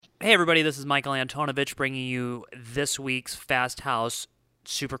Hey everybody, this is Michael Antonovich bringing you this week's Fast House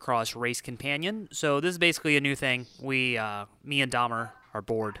Supercross Race Companion. So this is basically a new thing. Me and Dahmer are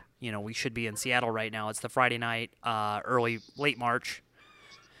bored. You know, we should be in Seattle right now. It's the Friday night, late March.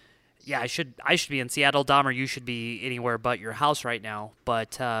 Yeah, I should be in Seattle. Dahmer, you should be anywhere but your house right now.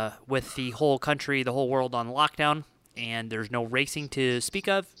 But with the whole country, the whole world on lockdown, and there's no racing to speak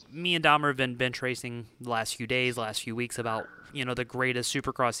of, me and Dahmer have been bench racing the last few days, last few weeks about the greatest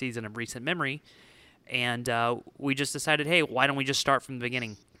Supercross season of recent memory, and we just decided, hey, why don't we just start from the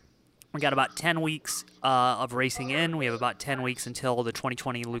beginning? We got about 10 weeks of racing in. We have about 10 weeks until the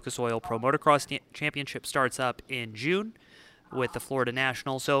 2020 Lucas Oil Pro Motocross Championship starts up in June with the Florida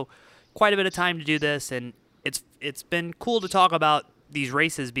National. So quite a bit of time to do this, and it's been cool to talk about these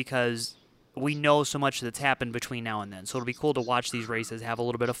races because we know so much that's happened between now and then. So it'll be cool to watch these races, have a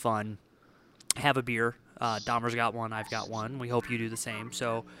little bit of fun, have a beer. Dahmer's got one, I've got one. We hope you do the same.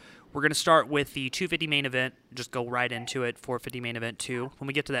 So we're going to start with the 250 main event, just go right into it, 450 main event 2. When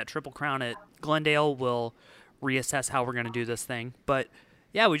we get to that Triple Crown at Glendale, we'll reassess how we're going to do this thing. But,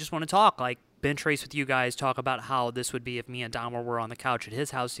 yeah, we just want to talk, like bench race with you guys, talk about how this would be if me and Dahmer were on the couch at his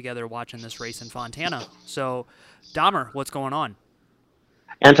house together watching this race in Fontana. So, Dahmer, what's going on?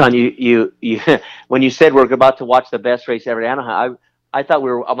 Anton, you when you said we're about to watch the best race ever at Anaheim, I thought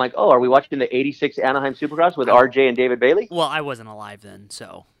I'm like, oh, are we watching the '86 Anaheim Supercross with RJ and David Bailey? Well, I wasn't alive then,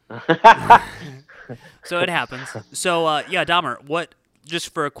 so so it happens. So yeah, Dahmer,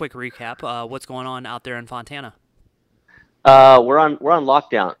 just for a quick recap, what's going on out there in Fontana? We're on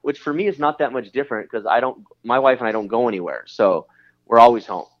lockdown, which for me is not that much different because my wife and I don't go anywhere, so we're always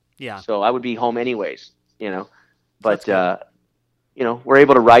home. Yeah. So I would be home anyways, That's but good. we're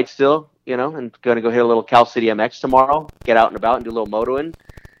able to ride still, and going to go hit a little Cal City MX tomorrow, get out and about and do a little motoing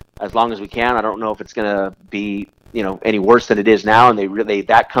as long as we can. I don't know if it's going to be, any worse than it is now, and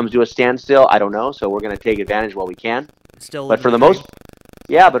that comes to a standstill. I don't know, so we're going to take advantage while we can. Still But living for the the dream. most,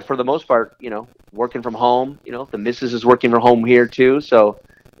 yeah, but for the most part, working from home, the missus is working from home here too, so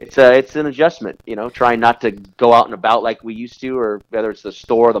it's an adjustment, trying not to go out and about like we used to, or whether it's the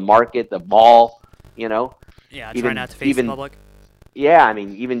store, the market, the mall, Yeah, try even not to face the even public. yeah, I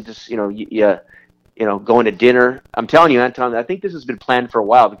mean, even just going to dinner. I'm telling you, Anton, I think this has been planned for a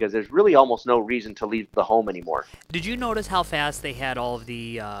while because there's really almost no reason to leave the home anymore. Did you notice how fast they had all of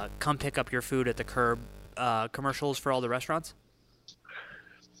the "come pick up your food at the curb" commercials for all the restaurants?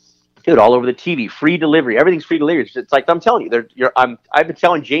 Dude, all over the TV, free delivery, everything's free delivery. It's like I'm telling you, I've been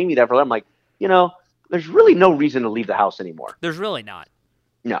telling Jamie that for them. I'm like, there's really no reason to leave the house anymore. There's really not.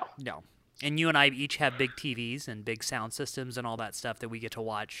 No. No. And you and I each have big TVs and big sound systems and all that stuff that we get to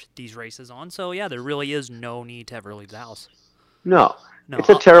watch these races on. So yeah, there really is no need to ever leave the house. No, No. it's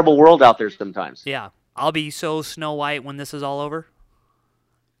a terrible world out there sometimes. Yeah, I'll be so Snow White when this is all over.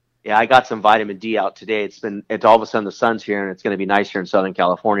 Yeah, I got some vitamin D out today. It's all of a sudden the sun's here, and it's going to be nice here in Southern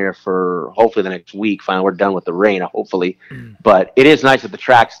California for hopefully the next week. Finally, we're done with the rain, hopefully. But it is nice at the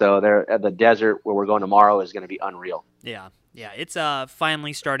tracks, though. There at the desert where we're going tomorrow is going to be unreal. Yeah, yeah. It's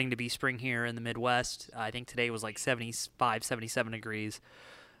finally starting to be spring here in the Midwest. I think today was like 75, 77 degrees.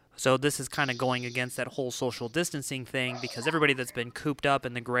 So this is kind of going against that whole social distancing thing because everybody that's been cooped up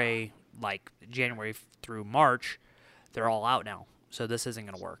in the gray like January through March, they're all out now. So this isn't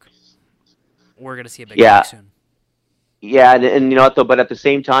going to work. We're going to see a big Yeah, break soon. yeah, and you know what though? But at the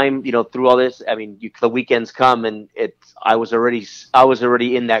same time, through all this, I mean, the weekends come, and I was already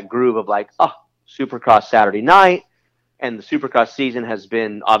in that groove of like, oh, Supercross Saturday night. And the Supercross season has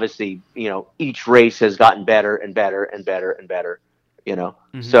been obviously, each race has gotten better and better and better and better,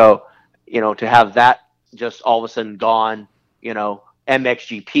 Hmm. So, to have that just all of a sudden gone,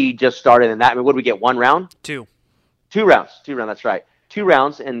 MXGP just started, and that, I mean, what did we get? One round? Two. Two rounds, that's right. 2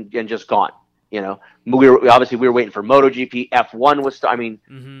 rounds and just gone, we were waiting for MotoGP. F1 was, I mean,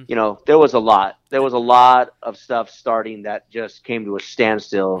 Hmm. there was a lot of stuff starting that just came to a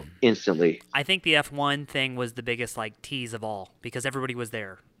standstill instantly. I think the F1 thing was the biggest like tease of all because everybody was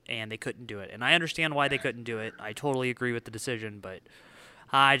there and they couldn't do it. And I understand why they couldn't do it. I totally agree with the decision, but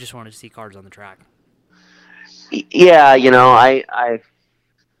I just wanted to see cars on the track. Yeah,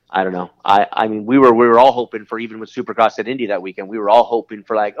 I don't know. I mean, we were all hoping for, even with Supercross at Indy that weekend, we were all hoping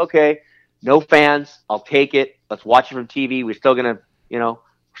for like, okay, no fans, I'll take it. Let's watch it from TV. We're still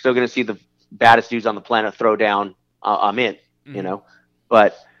gonna see the baddest dudes on the planet throw down. I'm in, you Hmm. know.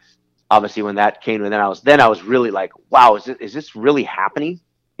 But obviously, when that came, and then I was really like, wow, is this really happening?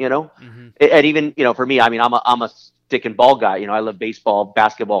 You know, Hmm. and even for me, I mean, I'm a stick and ball guy. I love baseball,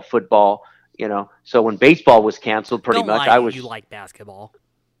 basketball, football. So when baseball was canceled, pretty Don't much, lie, I you was like basketball.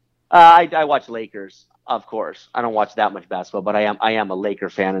 I watch Lakers. Of course, I don't watch that much basketball, but I am a Laker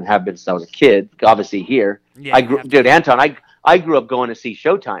fan and have been since I was a kid. Obviously here, Yeah, I grew, dude, Anton, I grew up going to see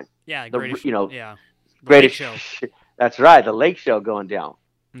Showtime. yeah, The greatest. you know Yeah, the Lake greatest. Show. That's right, the Lake Show going down.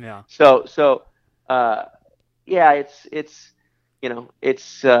 Yeah, So yeah, it's been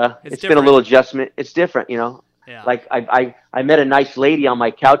a different. little adjustment. It's different, Yeah. Like I met a nice lady on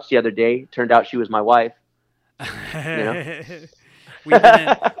my couch the other day. Turned out she was my wife.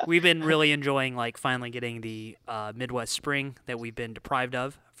 We've been really enjoying like finally getting the Midwest spring that we've been deprived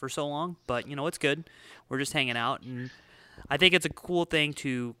of for so long. But it's good. We're just hanging out, and I think it's a cool thing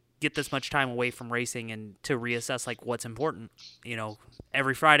to get this much time away from racing and to reassess like what's important.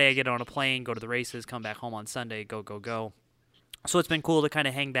 Every Friday I get on a plane, go to the races, come back home on Sunday, go go go. So it's been cool to kind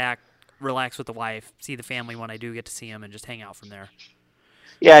of hang back, relax with the wife, see the family when I do get to see them, and just hang out from there.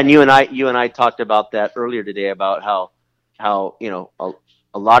 Yeah, and you and I talked about that earlier today about how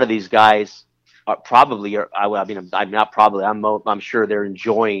a lot of these guys are probably I'm not probably I'm sure they're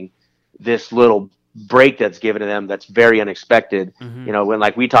enjoying this little break that's given to them that's very unexpected. Mm-hmm. When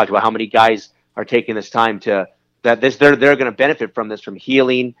like we talked about how many guys are taking this time they're going to benefit from this, from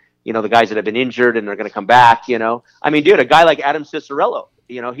healing. The guys that have been injured and they're going to come back. I mean, dude, a guy like Adam Cicerello,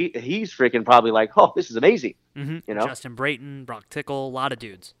 he's freaking probably like, oh, this is amazing. Mm-hmm. Justin Brayton, Brock Tickle, a lot of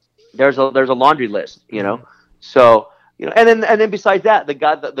dudes. There's a laundry list, Mm-hmm. So and then besides that,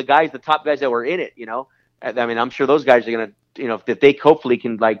 the top guys that were in it, I mean, I'm sure those guys are gonna, if they hopefully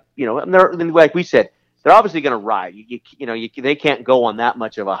can, like, and they're, like we said, they're obviously gonna ride. They can't go on that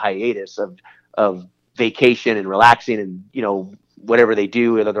much of a hiatus of vacation and relaxing and whatever they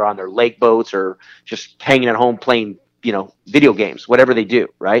do, whether they're on their lake boats or just hanging at home playing video games, whatever they do,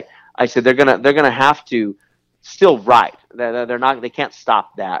 right? I said they're gonna have to still ride. They can't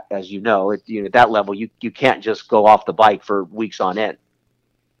stop that, as at that level you can't just go off the bike for weeks on end.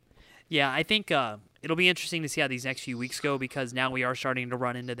 Yeah, I think it'll be interesting to see how these next few weeks go, because now we are starting to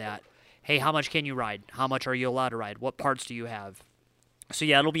run into that. Hey, how much can you ride? How much are you allowed to ride? What parts do you have? So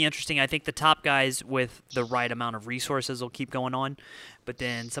yeah, it'll be interesting. I think the top guys with the right amount of resources will keep going on, but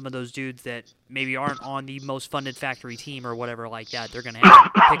then some of those dudes that maybe aren't on the most funded factory team or whatever like that, they're going to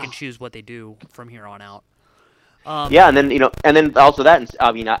have to pick and choose what they do from here on out. Yeah, and then also that,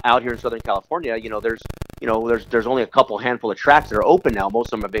 I mean, out here in Southern California, there's only a handful of tracks that are open now.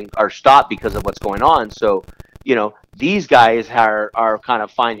 Most of them are stopped because of what's going on. So, these guys are kind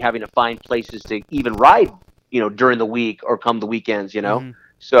of having to find places to even ride, during the week or come the weekends, Mm-hmm.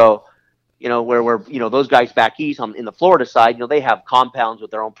 So, where those guys back east in the Florida side, they have compounds with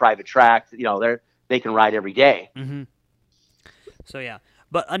their own private tracks. They can ride every day. Mm-hmm. So yeah,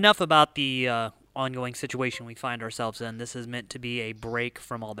 but enough about the ongoing situation we find ourselves in. This is meant to be a break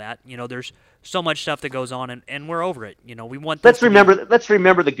from all that. There's so much stuff that goes on, and we're over it. We want. Let's remember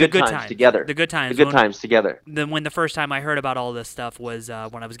the good times together. The good times. The good times together. When the first time I heard about all this stuff was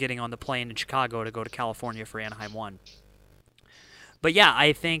when I was getting on the plane in Chicago to go to California for Anaheim 1. But yeah,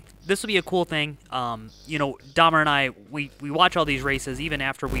 I think this will be a cool thing. Dahmer and I, we watch all these races even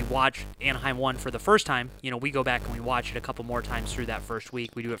after we watch Anaheim 1 for the first time. We go back and we watch it a couple more times through that first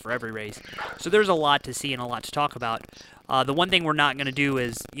week. We do it for every race. So there's a lot to see and a lot to talk about. The one thing we're not going to do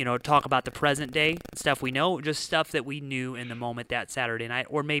is, talk about the present day stuff we know, just stuff that we knew in the moment that Saturday night,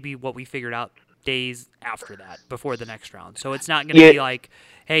 or maybe what we figured out days after that, before the next round. So it's not going to be like,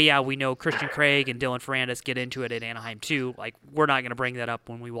 hey, yeah, we know Christian Craig and Dylan Ferrandis get into it at Anaheim 2. Like, we're not going to bring that up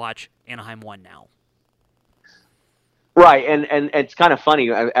when we watch Anaheim 1 now. Right, and it's kind of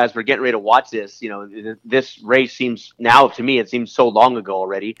funny, as we're getting ready to watch this, this race seems, now to me, it seems so long ago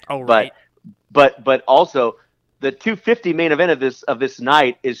already. Oh, right. But also, the 250 main event of this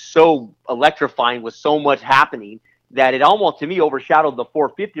night is so electrifying with so much happening that it almost, to me, overshadowed the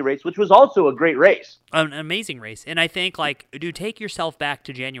 450 race, which was also a great race. An amazing race. And I think, dude, take yourself back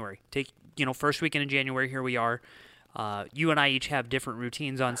to January. First weekend in January, here we are. You and I each have different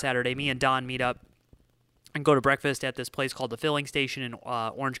routines on Saturday. Me and Don meet up and go to breakfast at this place called the Filling Station in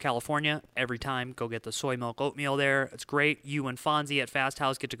Orange, California. Every time, go get the soy milk oatmeal there. It's great. You and Fonzie at Fast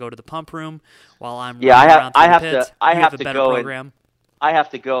House get to go to the pump room while I'm running around through the pits. I have a to better go program. I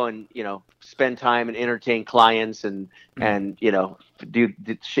have to go and spend time and entertain clients and do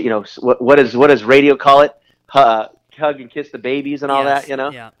what does radio call it? Hug and kiss the babies and all that.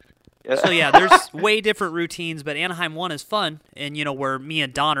 Yeah. So yeah, there's way different routines, but Anaheim 1 is fun, and where me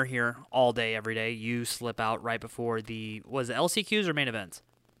and Don are here all day, every day. You slip out right before was it LCQs or main events?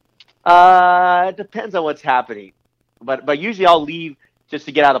 It depends on what's happening, but usually I'll leave just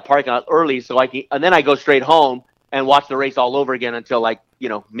to get out of the parking lot early, so and then I go straight home and watch the race all over again until like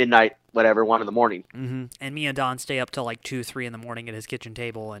midnight, whatever, 1 in the morning. Mm-hmm. And me and Don stay up till like 2, 3 in the morning at his kitchen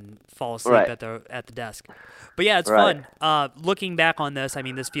table and fall asleep Right. at the desk. But yeah, it's Right. fun. Looking back on this, I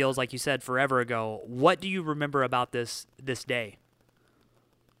mean, this feels like you said forever ago. What do you remember about this day?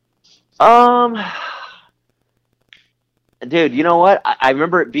 Dude, you know what? I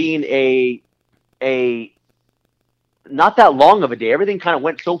remember it being a not that long of a day. Everything kind of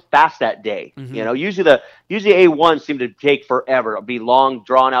went so fast that day. Mhm. Usually A1 seemed to take forever. It'd be long,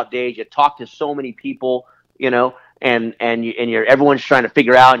 drawn out days. You talk to so many people, and everyone's trying to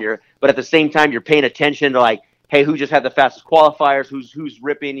figure out. But at the same time, you're paying attention to like, hey, who just had the fastest qualifiers? Who's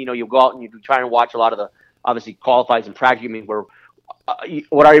ripping? You go out and you try and watch a lot of the obviously qualifies and practice. I mean,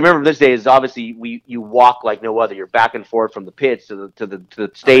 what I remember from this day is obviously you walk like no other. You're back and forth from the pits to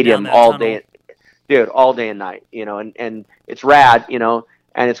the stadium all day. Dude, all day and night, and it's rad,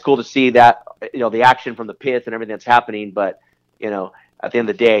 and it's cool to see that, the action from the pits and everything that's happening. But, at the end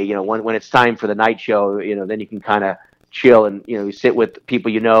of the day, when it's time for the night show, then you can kind of chill and, you sit with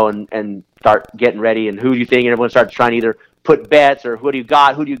people, and start getting ready. And who do you think? And everyone starts trying to either put bets or who do you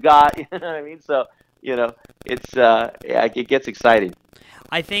got? You know what I mean? So, it's, it gets exciting.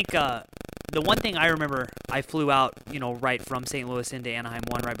 I think the one thing I remember, I flew out, right from St. Louis into Anaheim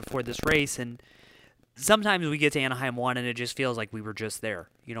 1 right before this race, and sometimes we get to Anaheim 1 and it just feels like we were just there.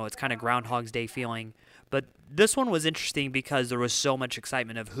 It's kind of Groundhog's Day feeling. But this one was interesting because there was so much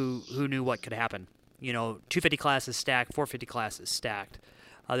excitement of who knew what could happen. 250 class is stacked, 450 class is stacked.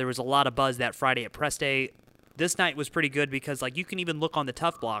 There was a lot of buzz that Friday at press day. This night was pretty good because like you can even look on the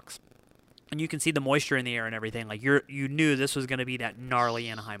tough blocks and you can see the moisture in the air and everything. Like you knew this was going to be that gnarly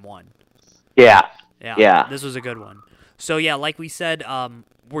Anaheim 1. Yeah. This was a good one. So yeah, like we said,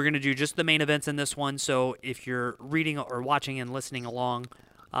 we're going to do just the main events in this one. So if you're reading or watching and listening along,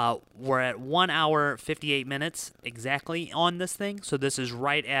 we're at 1 hour, 58 minutes exactly on this thing. So this is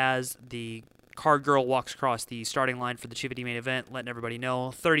right as the card girl walks across the starting line for the Chivity main event, letting everybody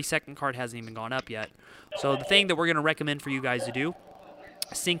know. 30-second card hasn't even gone up yet. So the thing that we're going to recommend for you guys to do,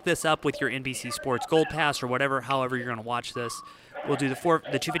 sync this up with your NBC Sports Gold Pass or however you're going to watch this. We'll do the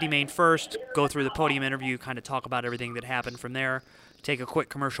 250 main first, go through the podium interview, kind of talk about everything that happened from there, take a quick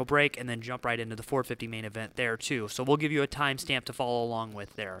commercial break, and then jump right into the 450 main event there too. So we'll give you a timestamp to follow along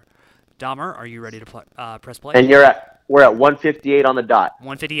with there. Dahmer, are you ready to press play? And we're at 158 on the dot.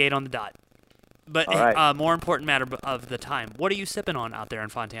 158 on the dot. But all right. More important matter of the time. What are you sipping on out there in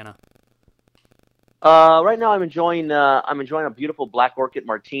Fontana? Right now I'm enjoying a beautiful Black Orchid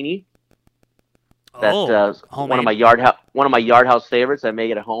Martini. That's one of my Yard House favorites. I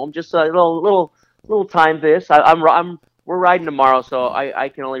make it at home. Just a little time. We're riding tomorrow, so I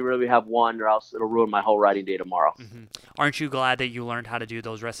can only really have one, or else it'll ruin my whole riding day tomorrow. Mm-hmm. Aren't you glad that you learned how to do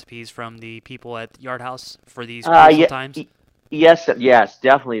those recipes from the people at Yard House for these crucial times? Yes,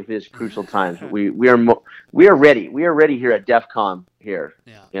 definitely for these crucial times. We are ready. We are ready here at DEF CON here.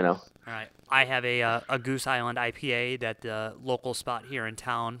 Yeah. All right. I have a Goose Island IPA that the local spot here in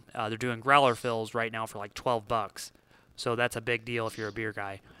town. They're doing growler fills right now for like $12, so that's a big deal if you're a beer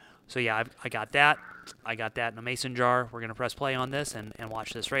guy. So yeah, I got that. I got that in a mason jar. We're gonna press play on this and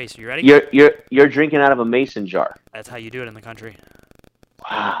watch this race. Are you ready? You're drinking out of a mason jar. That's how you do it in the country.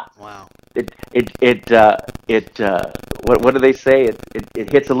 Wow. What do they say?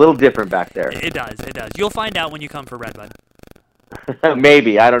 It hits a little different back there. It does. You'll find out when you come for Redbud.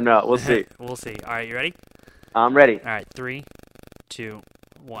 Maybe. I don't know. We'll see. We'll see. All right, you ready? I'm ready. All right, 3, 2,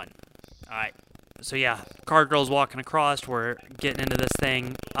 1. All right. So yeah, card girl's walking across. We're getting into this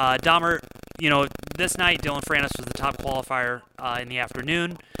thing. Dahmer, this night Dylan Ferrandis was the top qualifier in the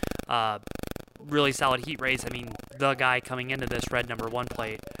afternoon. Really solid heat race. I mean, the guy coming into this red number 1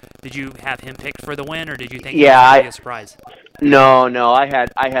 plate. Did you have him picked for the win, or did you think it was going to be a surprise? No. I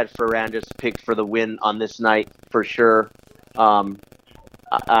had Ferrandis picked for the win on this night for sure. I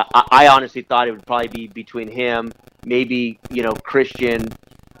honestly thought it would probably be between him, maybe Christian,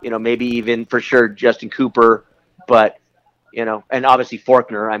 maybe even for sure Justin Cooper, but and obviously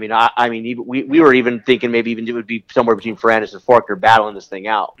Faulkner. I mean, we were even thinking maybe even it would be somewhere between Ferrandis and Faulkner battling this thing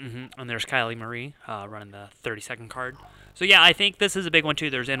out. Mm-hmm. And there's Kylie Marie running the 30-second card. So yeah, I think this is a big one too.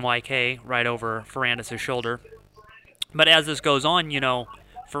 There's NYK right over Ferrandis' shoulder. But as this goes on,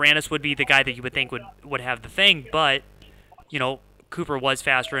 Ferrandis would be the guy that you would think would have the thing, but Cooper was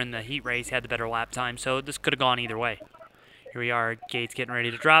faster in the heat race, had the better lap time, so this could have gone either way. Here we are, gates getting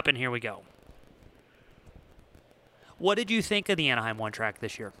ready to drop, and here we go. What did you think of the Anaheim 1 track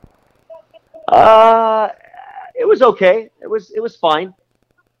this year? It was okay. It was fine.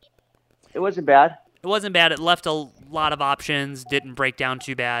 It wasn't bad. It wasn't bad. It left a lot of options, didn't break down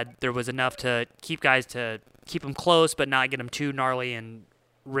too bad. There was enough to keep them close, but not get them too gnarly and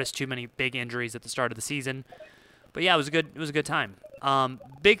risk too many big injuries at the start of the season. But yeah, it was a good time.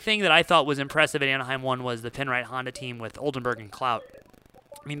 Big thing that I thought was impressive at Anaheim 1 was the Pinwright Honda team with Oldenburg and Clout.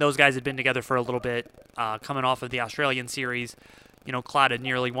 I mean, those guys had been together for a little bit, coming off of the Australian series. You know, Clout had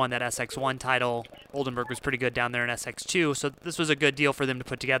nearly won that SX1 title. Oldenburg was pretty good down there in SX2, so this was a good deal for them to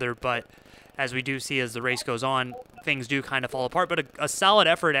put together. But as we do see as the race goes on, things do kind of fall apart. But a solid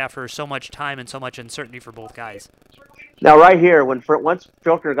effort after so much time and so much uncertainty for both guys. Now, right here, once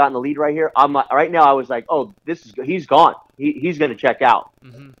Faulkner got in the lead right here, right now I was like, oh, he's gone. He's going to check out.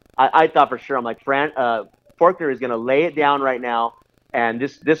 Mm-hmm. I thought for sure. I'm like, Faulkner is going to lay it down right now, and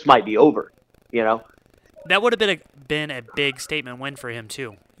this might be over. You know. That would have been a big statement win for him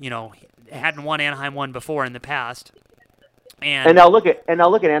too. You know, he hadn't won Anaheim 1 before in the past, and now look at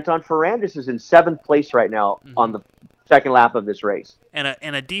Anton Ferrandis is in 7th place right now on the second lap of this race, and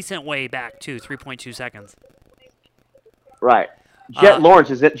a decent way back too, 3.2 seconds. Right, Jet Lawrence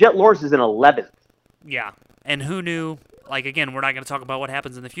is in 11th. Yeah, and who knew? Like again, we're not going to talk about what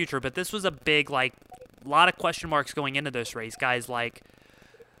happens in the future, but this was a big lot of question marks going into this race. Guys like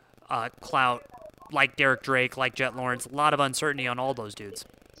Clout, like Derek Drake, like Jet Lawrence, a lot of uncertainty on all those dudes.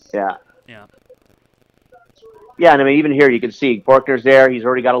 Yeah. Yeah. Yeah, and I mean, even here you can see Faulkner's there. He's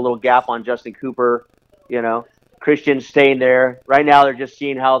already got a little gap on Justin Cooper. You know, Christian's staying there. Right now they're just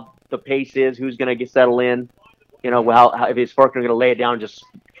seeing how the pace is, who's going to get settled in. You know, how if is Faulkner going to lay it down and just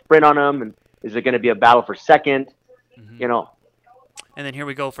sprint on him, and is it going to be a battle for second? You know. And then here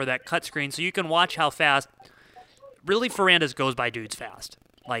we go for that cut screen, so you can watch how fast. Really, Ferrandis goes by dudes fast.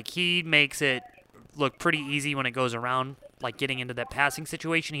 Like he makes it look pretty easy when it goes around, like getting into that passing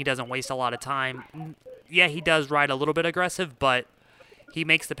situation. He doesn't waste a lot of time. Yeah, he does ride a little bit aggressive, but he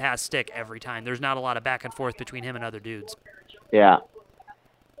makes the pass stick every time. There's not a lot of back and forth between him and other dudes. Yeah.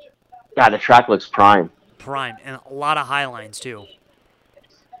 God, the track looks prime. Prime, and a lot of high lines, too.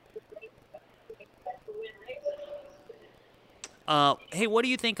 Hey, what do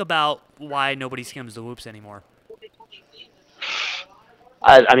you think about why nobody skims the whoops anymore?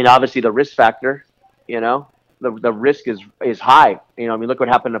 I mean, obviously the risk factor, you know, the risk is high. You know, I mean, look what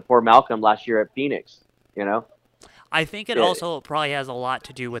happened to poor Malcolm last year at Phoenix, you know. I think it also probably has a lot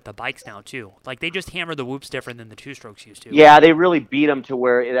to do with the bikes now, too. Like, they just hammer the whoops different than the two-strokes used to. Yeah, they really beat them to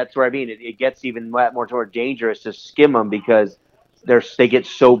where, that's what I mean. It gets even more toward dangerous to skim them because they get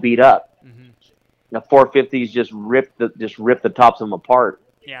so beat up. Mm-hmm. The 450s just rip the tops of them apart.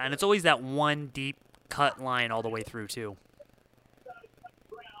 Yeah, and it's always that one deep cut line all the way through, too.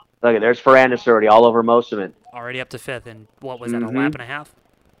 Look, there's Ferrandis already all over most of it. Already up to 5th, and what was that, a lap and a half?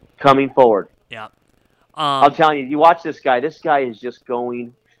 Coming forward. Yeah. I'm telling you, you watch this guy. This guy is just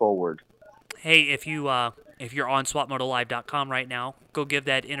going forward. Hey, if you're on swapmotolive.com right now, go give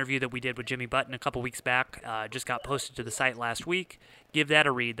that interview that we did with Jimmy Button a couple weeks back. Just got posted to the site last week. Give that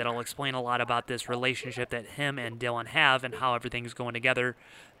a read. That'll explain a lot about this relationship that him and Dylan have and how everything's going together.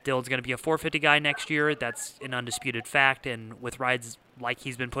 Dylan's going to be a 450 guy next year. That's an undisputed fact. And with rides like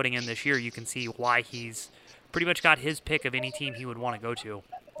he's been putting in this year, you can see why he's pretty much got his pick of any team he would want to go to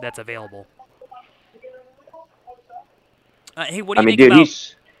that's available. Hey, what do you think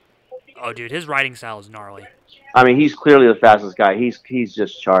about... Oh, dude, his riding style is gnarly. I mean, he's clearly the fastest guy. He's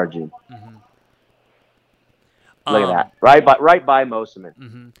just charging. Mm-hmm. Look at that. Right by Moseman.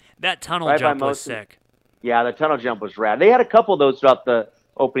 Mm-hmm. That tunnel jump was sick. Yeah, the tunnel jump was rad. They had a couple of those throughout the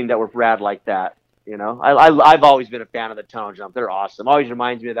opening that were rad like that. You know, I've always been a fan of the tunnel jump. They're awesome. Always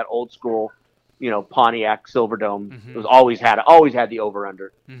reminds me of that old school, you know, Pontiac Silverdome. Mm-hmm. It was always had the over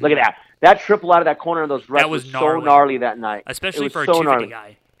under. Mm-hmm. Look at that. That triple out of that corner of those ruts was so gnarly that night. Especially for a 250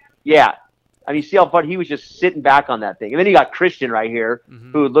 guy. Yeah. I mean, see how fun he was just sitting back on that thing. And then you got Christian right here,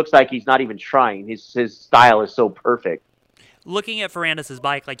 who looks like he's not even trying. His style is so perfect. Looking at Ferrandis'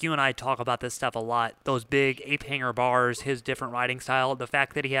 bike, like you and I talk about this stuff a lot, those big ape hanger bars, his different riding style, the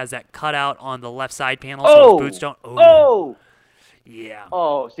fact that he has that cutout on the left side panel so his boots don't... Oh! Yeah.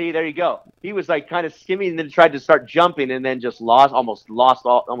 Oh, see, there you go. He was like kind of skimming and then tried to start jumping and then just almost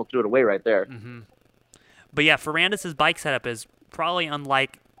threw it away right there. Mm-hmm. But yeah, Ferrandis' bike setup is probably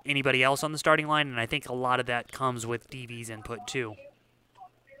unlike anybody else on the starting line, and I think a lot of that comes with DV's input too.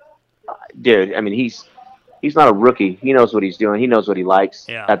 Dude, I mean, he's not a rookie. He knows what he's doing. He knows what he likes.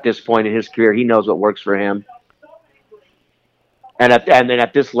 Yeah. At this point in his career, he knows what works for him. And then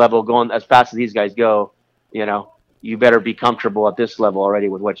at this level, going as fast as these guys go, you know, you better be comfortable at this level already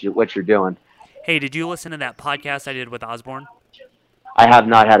with what you're doing. Hey, did you listen to that podcast I did with Osborne? I have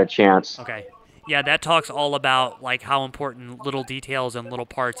not had a chance. Okay. Yeah, that talks all about like how important little details and little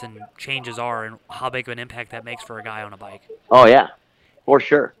parts and changes are and how big of an impact that makes for a guy on a bike. Oh, yeah. For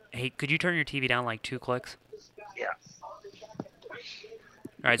sure. Hey, could you turn your TV down like 2 clicks? Yeah.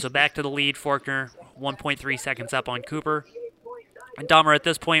 All right, so back to the lead. Forkner, 1.3 seconds up on Cooper. And Dahmer, at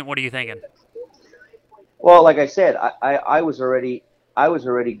this point, what are you thinking? Well, like I said, I was already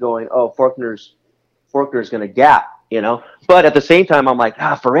going, oh, Forkner's going to gap, you know. But at the same time, I'm like,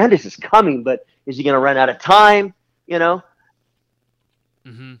 Ferrandis is coming, but is he going to run out of time, you know?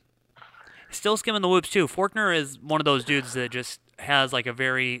 Mm-hmm. Still skimming the whoops, too. Forkner is one of those dudes that just has, like, a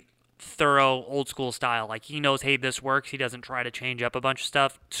very thorough, old-school style. Like, he knows, hey, this works. He doesn't try to change up a bunch of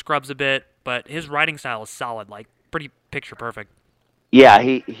stuff, scrubs a bit, but his riding style is solid, like, pretty picture-perfect. Yeah,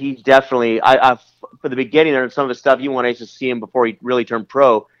 he definitely. I for the beginning or some of the stuff, even when I used to see him before he really turned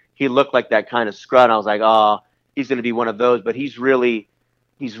pro, he looked like that kind of scrub. And I was like, oh, he's going to be one of those. But he's really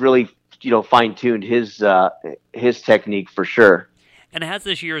fine tuned his technique for sure. And it has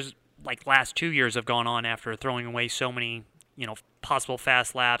this year's last 2 years have gone on after throwing away so many possible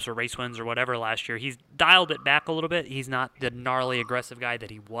fast laps or race wins or whatever last year. He's dialed it back a little bit. He's not the gnarly aggressive guy that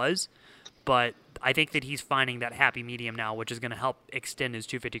he was, but I think that he's finding that happy medium now, which is going to help extend his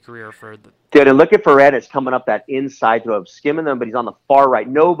 250 career for the. Dude, and look at Ferrandis coming up that inside throw, skimming them, but he's on the far right.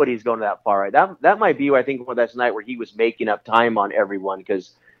 Nobody's going to that far right. That might be, I think, that's night where he was making up time on everyone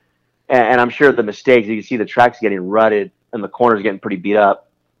because, and I'm sure the mistakes. You can see the track's getting rutted and the corners getting pretty beat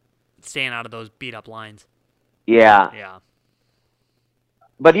up. Staying out of those beat up lines. Yeah. Yeah.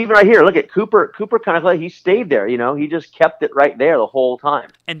 But even right here, look at Cooper. Cooper kind of he stayed there, He just kept it right there the whole time.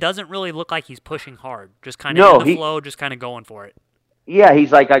 And doesn't really look like he's pushing hard. Just kind of in the flow, just kind of going for it. Yeah,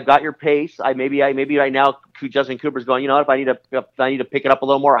 he's like, I got your pace. Maybe right now Justin Cooper's going, if I need to pick it up a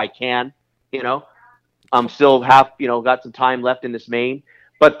little more, I can. I'm still got some time left in this main.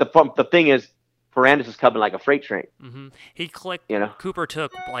 But the thing is, Ferrandis is coming like a freight train. Mm-hmm. He clicked. Cooper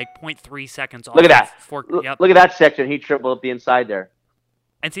took 0.3 seconds off. Look at that. Yep. Look at that section. He tripled up the inside there.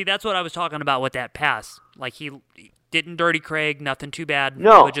 And see, that's what I was talking about with that pass. Like, he didn't dirty Craig, nothing too bad.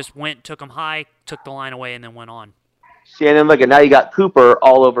 No. But just took him high, took the line away, and then went on. See, and then look at now you got Cooper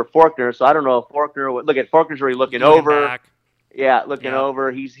all over Forkner. So I don't know if Forkner's already looking over. Back. Yeah, looking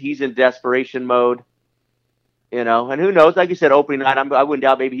over. He's in desperation mode. And who knows? Like you said, opening night, I wouldn't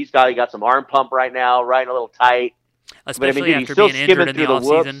doubt maybe he got some arm pump right now, riding a little tight. Especially after being injured in the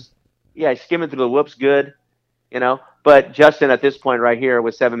offseason. Yeah, he's skimming through the whoops good, But Justin, at this point right here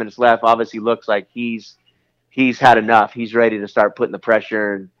with 7 minutes left, obviously looks like he's had enough. He's ready to start putting the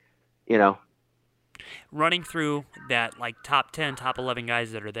pressure and, running through that top 10, top 11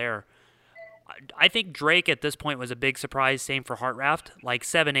 guys that are there. I think Drake at this point was a big surprise. Same for Hartraft.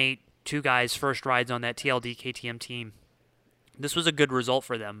 7, 8, 2 guys first rides on that TLD KTM team. This was a good result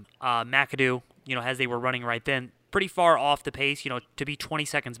for them. McAdoo, as they were running right then, pretty far off the pace. To be 20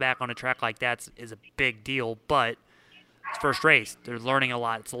 seconds back on a track like that is a big deal, but it's first race. They're learning a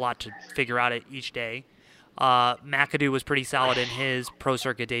lot. It's a lot to figure out each day. McAdoo was pretty solid in his Pro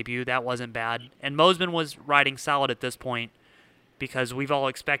Circuit debut. That wasn't bad. And Mosiman was riding solid at this point because we've all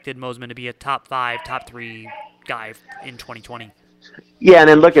expected Mosiman to be a top 5, top 3 guy in 2020. Yeah, and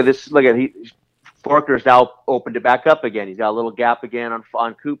then look at this. Forkner's now opened it back up again. He's got a little gap again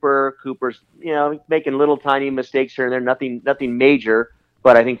on Cooper. Cooper's, making little tiny mistakes here and there. Nothing major,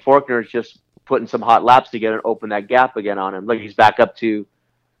 but I think Forkner's just putting some hot laps together and open that gap again on him. Look, he's back up to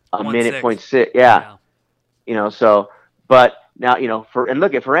a minute 0.6. Yeah. But now, and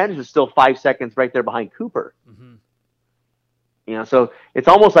look at Ferrandis is still 5 seconds right there behind Cooper. Mm-hmm. So it's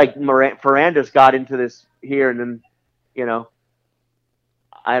almost like Ferrandis got into this here and then,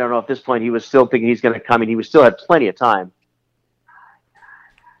 I don't know if at this point he was still thinking he's going to come in. He still had plenty of time.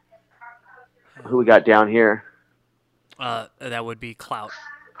 Who we got down here? That would be Clout.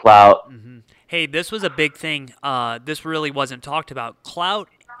 Mm-hmm. Hey, this was a big thing. This really wasn't talked about. Clout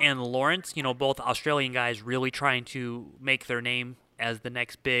and Lawrence, both Australian guys really trying to make their name as the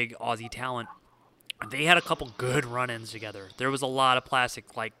next big Aussie talent. They had a couple good run-ins together. There was a lot of plastic,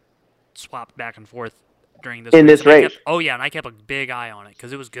 swapped back and forth during this race. And I kept a big eye on it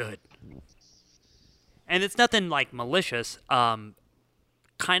because it was good. And it's nothing malicious. Kind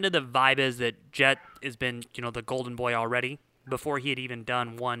of the vibe is that Jet has been, the golden boy already before he had even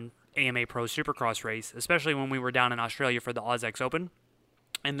done one AMA Pro Supercross race, especially when we were down in Australia for the AusX Open.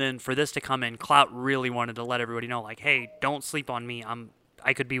 And then for this to come in, Clout really wanted to let everybody know, hey, don't sleep on me.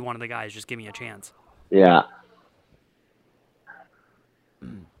 I could be one of the guys. Just give me a chance. Yeah.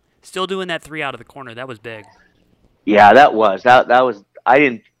 Still doing that 3 out of the corner. That was big. Yeah, that was. That was. I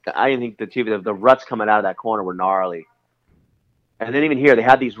didn't think the ruts coming out of that corner were gnarly. And then even here, they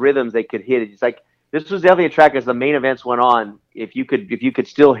had these rhythms they could hit. It's this was definitely a track as the main events went on. If you could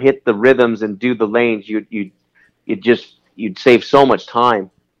still hit the rhythms and do the lanes, you'd save so much time.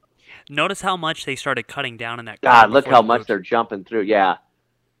 Notice how much they started cutting down in that. God, look how much they're jumping through. Yeah.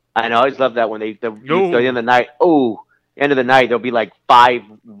 I know. I always love that when the No. end of the night. Oh, end of the night, there'll be like 5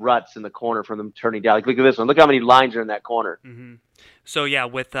 ruts in the corner from them turning down. Like, look at this one. Look how many lines are in that corner. Mm-hmm. So yeah,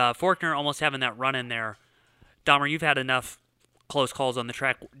 with Forkner almost having that run in there, Dahmer, you've had enough close calls on the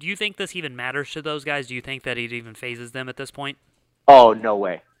track. Do you think this even matters to those guys? Do you think that it even phases them at this point? Oh, no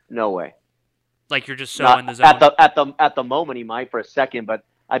way, no way. Like you're just so Not, in the zone. at the moment, he might for a second, but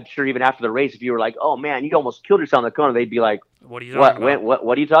I'm sure even after the race, if you were like, "Oh man, you almost killed yourself in the corner," they'd be like, What are you talking about?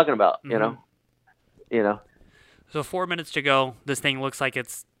 What are you talking about?" Mhm. You know. So 4 minutes to go. This thing looks like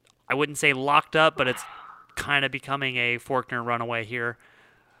it's, I wouldn't say locked up, but it's kind of becoming a Forkner runaway here.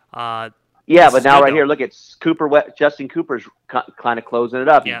 Yeah, This but is now good, right though. here, look at Justin Cooper's kind of closing it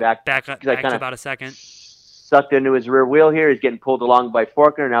up. He's Yeah, back back to to about a second. sucked into his rear wheel here. He's getting pulled along by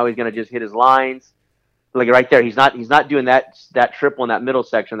Forkner. Now he's going to just hit his lines. Look right there. He's not doing that triple in that middle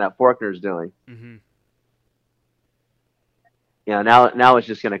section that Forkner's doing. Mm-hmm. You know, now it's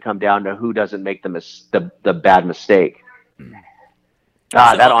just going to come down to who doesn't make the bad mistake. So,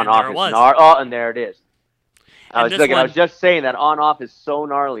 That on and off there it is was. Oh, and there it is. I And was this I was one- just saying that on off is so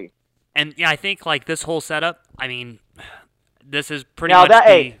gnarly. And yeah, I think like this whole setup, I mean, this is pretty Now much that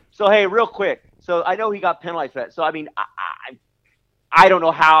the, real quick. So I know he got penalized for that. So I mean, I don't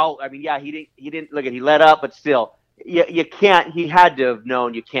know how. I mean, yeah, he didn't look at. He let up, but still, you can't. He had to have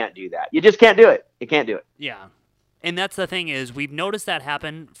known you can't do that. You just can't do it. You can't do it. yeah. And that's the thing is we've noticed that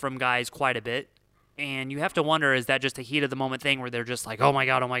happen from guys quite a bit. And you have to wonder, is that just a heat of the moment thing where they're just like, oh my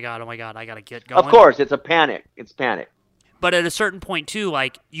God, I got to get going? Of course, it's a panic. It's panic. But at a certain point, too,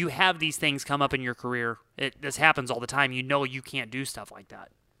 like, you have these things come up in your career. This happens all the time. You know you can't do stuff like that.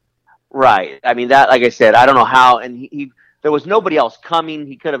 Right. I mean, that, like I said, I don't know how. And he there was nobody else coming.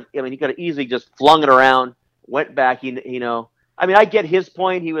 He could have easily just flung it around, went back. I mean, I get his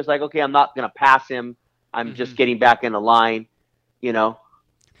point. He was like, okay, I'm not going to pass him. I'm just getting back in the line,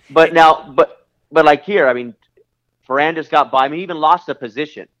 But now, but like here, I mean, Ferrandis got by. I mean, he even lost a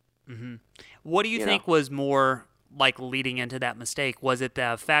position. Mm-hmm. What do you think was more like leading into that mistake? Was it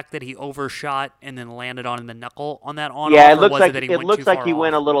the fact that he overshot and then landed on the knuckle on that on? Yeah, off, it looks like that he it went looks too like far he off?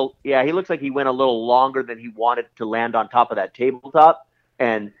 went a little. Yeah, he looks like he went a little longer than he wanted to land on top of that tabletop,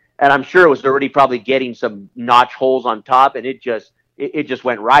 and I'm sure it was already probably getting some notch holes on top, and it just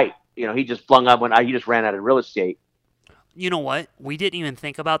went right. He just flung up when he just ran out of real estate. You know what? We didn't even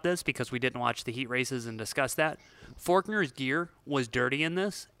think about this because we didn't watch the heat races and discuss that. Forkner's gear was dirty in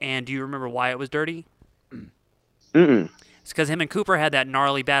this, and do you remember why it was dirty? Mm-mm. It's because him and Cooper had that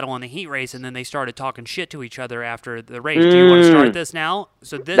gnarly battle in the heat race, and then they started talking shit to each other after the race. Do you want to start this now?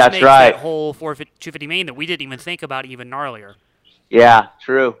 So this That's makes right. that whole 250 main that we didn't even think about even gnarlier. Yeah,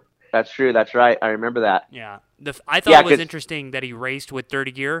 true. That's true. That's right. I remember that. Yeah. I thought it was interesting that he raced with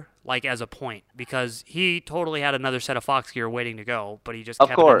dirty gear, like as a point, because he totally had another set of Fox gear waiting to go, but he just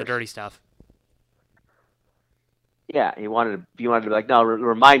kept it in the dirty stuff. Yeah, he wanted to be like, no,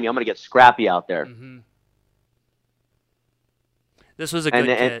 remind me, I'm going to get scrappy out there. Mm-hmm. This was a good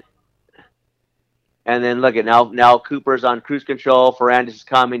kit. And then look at now Cooper's on cruise control. Ferrandis is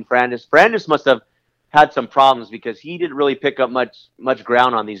coming. Ferrandis must have had some problems because he didn't really pick up much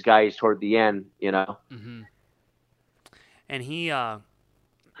ground on these guys toward the end, Mm-hmm. And he, I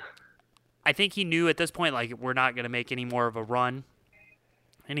think he knew at this point, like, we're not going to make any more of a run,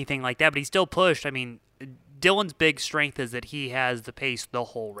 anything like that, but he still pushed. I mean, Dylan's big strength is that he has the pace the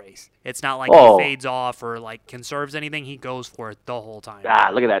whole race. It's not like he fades off or, like, conserves anything. He goes for it the whole time.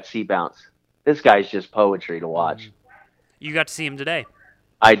 Look at that seat bounce. This guy's just poetry to watch. Mm-hmm. You got to see him today.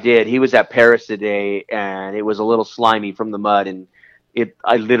 I did. He was at Paris today, and it was a little slimy from the mud, and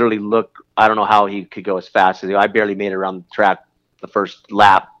I literally looked. I don't know how he could go as fast as I barely made it around the track the first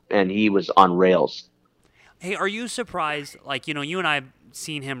lap, and he was on rails. Hey, are you surprised? Like, you and I have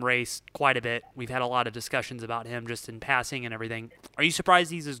seen him race quite a bit. We've had a lot of discussions about him just in passing and everything. Are you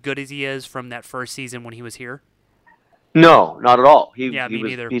surprised he's as good as he is from that first season when he was here? No, not at all. Me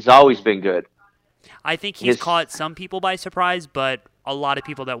neither. He's always been good. I think he's caught some people by surprise, but a lot of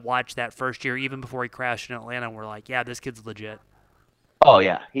people that watched that first year, even before he crashed in Atlanta, were like, yeah, this kid's legit. Oh,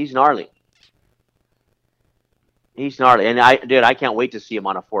 yeah. He's gnarly. And I can't wait to see him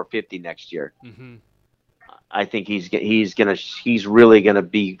on a 450 next year. Mm-hmm. I think he's really gonna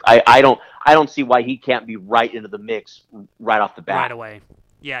be. I don't see why he can't be right into the mix right off the bat. Right away.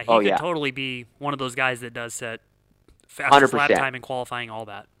 Yeah, he could totally be one of those guys that does set fastest 100%. lap time in qualifying, all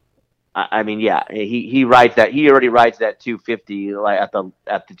that. I mean, yeah, he rides that. He already rides that 250 like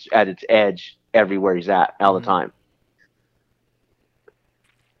at its edge everywhere he's at all the time.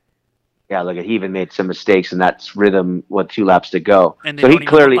 Yeah, look at he even made some mistakes, and that's rhythm. 2 laps to go? And they so don't he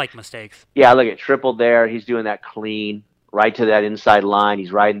clearly even look like mistakes. Yeah, look at triple there. He's doing that clean. right to that inside line.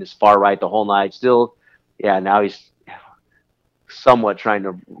 He's riding this far right the whole night. Still, yeah, now he's somewhat trying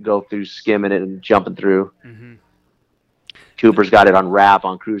to go through, skimming it and jumping through. Mm-hmm. Cooper's got it on wrap,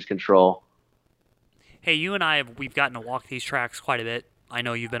 on cruise control. Hey, you and we've gotten to walk these tracks quite a bit. I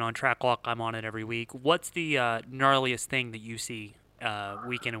know you've been on Track Walk. I'm on it every week. What's the gnarliest thing that you see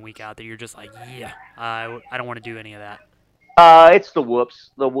week in and week out that you're just like, yeah, I don't want to do any of that? It's the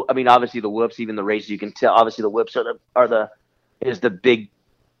whoops. Obviously the whoops. Even the races, you can tell. Obviously the whoops is the big,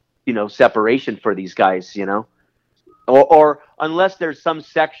 separation for these guys. Or unless there's some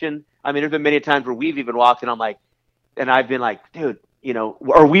section. I mean, there's been many times where we've even walked, and I've been like, dude,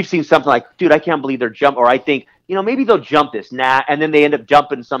 or we've seen something like, dude, I can't believe they're jump. Or I think, maybe they'll jump this. Nah, and then they end up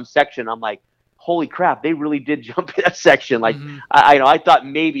jumping some section. I'm like, holy crap, they really did jump in that section. Like, mm-hmm. I thought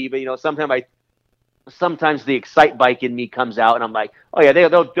maybe, but sometimes the excite bike in me comes out, and I'm like, oh yeah,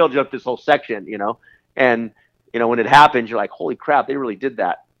 they'll jump this whole section, and when it happens, you're like, holy crap, they really did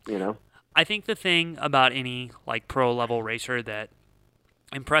that, I think the thing about any like pro level racer that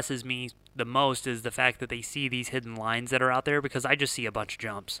impresses me the most is the fact that they see these hidden lines that are out there, because I just see a bunch of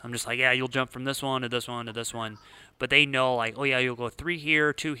jumps. I'm just like, yeah, you'll jump from this one to this one to this one, but they know like, oh yeah, you'll go 3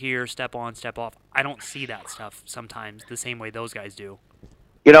 here, 2 here, step on, step off. I don't see that stuff sometimes the same way those guys do.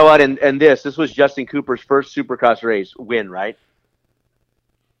 You know what? And this was Justin Cooper's first Supercross race win, right?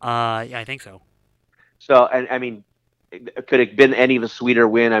 Yeah, I think so. So, and I mean, it could have been any of a sweeter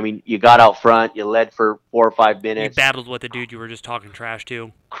win. I mean, you got out front, you led for 4 or 5 minutes. You battled with the dude you were just talking trash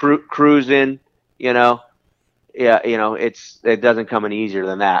to. Cruising, Yeah, it doesn't come any easier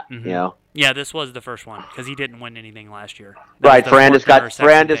than that, mm-hmm. Yeah, this was the first one because he didn't win anything last year. Right, Ferrandis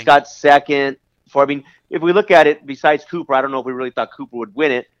got second. If we look at it, besides Cooper, I don't know if we really thought Cooper would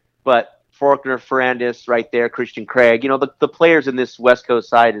win it, but Forkner, Ferrandis, right there, Christian Craig. The players in this West Coast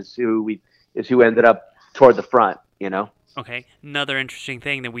side is who ended up toward the front. Okay, another interesting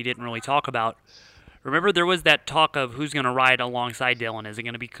thing that we didn't really talk about. Remember, there was that talk of who's going to ride alongside Dylan. Is it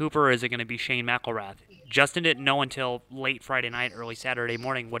going to be Cooper or is it going to be Shane McElrath? Justin didn't know until late Friday night, early Saturday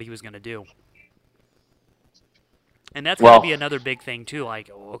morning what he was going to do. And that's going to be another big thing too. Like,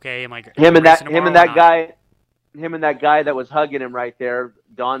 okay, am I him and that guy that was hugging him right there,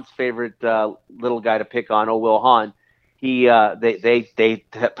 Don's favorite little guy to pick on, Will Hahn. They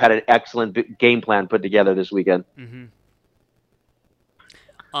had an excellent game plan put together this weekend. Mm-hmm.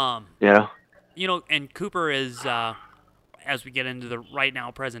 And Cooper is, as we get into the right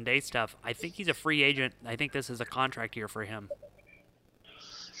now present day stuff, I think he's a free agent. I think this is a contract year for him.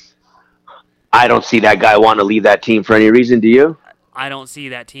 I don't see that guy wanting to leave that team for any reason. Do you? I don't see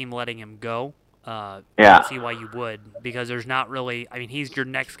that team letting him go. I don't see why you would, because there's not really. I mean, he's your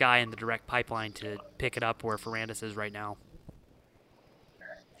next guy in the direct pipeline to pick it up where Ferrandis is right now.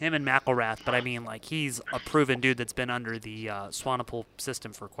 Him and McElrath, but I mean, like, he's a proven dude that's been under the Swanepoel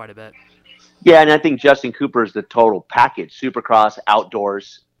system for quite a bit. Yeah, and I think Justin Cooper is the total package: Supercross,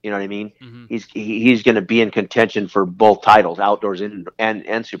 outdoors. You know what I mean? Mm-hmm. He's going to be in contention for both titles, outdoors and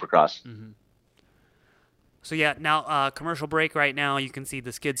Supercross. Mm-hmm. So yeah, now commercial break right now. You can see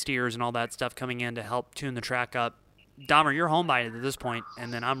the skid steers and all that stuff coming in to help tune the track up. Dahmer, you're home by it at this point,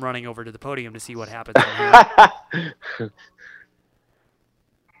 and then I'm running over to the podium to see what happens from here.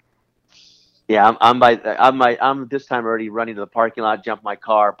 Yeah, I'm this time already running to the parking lot, jump my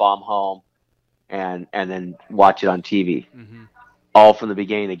car, bomb home, and then watch it on TV, mm-hmm. all from the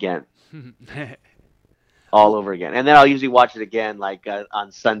beginning again, all over again. And then I'll usually watch it again, like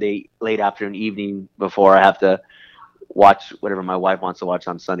on Sunday late afternoon, evening, before I have to watch whatever my wife wants to watch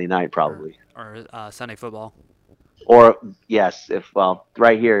on Sunday night, probably. Or Sunday football. Or yes,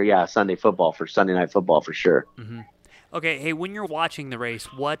 right here, yeah, Sunday football for Sunday night football for sure. Mm-hmm. Okay, hey, when you're watching the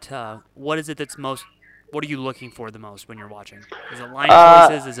race, what is it that's most? What are you looking for the most when you're watching? Is it line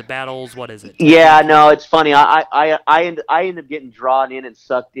choices? Is it battles? What is it? Yeah, no, it's funny. I end up getting drawn in and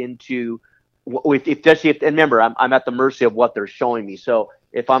sucked into and remember, I'm at the mercy of what they're showing me. So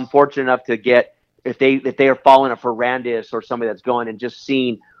if I'm fortunate enough to get if they are following a Ferrandis or somebody that's going and just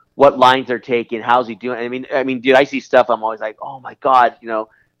seeing what lines they're taking, how's he doing? I mean, dude, I see stuff. I'm always like, oh my god,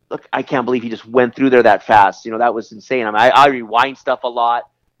 look, I can't believe he just went through there that fast. That was insane. I mean, I rewind stuff a lot,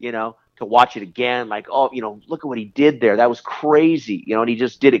 to watch it again. Like, oh, look at what he did there. That was crazy, and he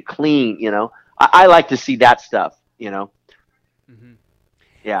just did it clean, I like to see that stuff, Mm-hmm.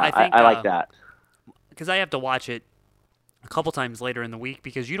 Yeah, I like that. Because I have to watch it a couple times later in the week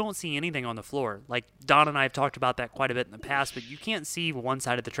because you don't see anything on the floor. Like, Don and I have talked about that quite a bit in the past, but you can't see one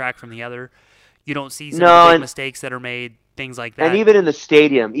side of the track from the other. You don't see some of the big mistakes that are made. Things like that. And even in the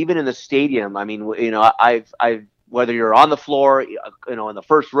stadium, I mean, I've whether you're on the floor, in the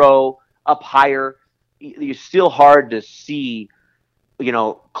first row, up higher, you're still hard to see,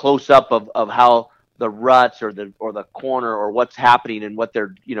 close up of how the ruts or the corner or what's happening and what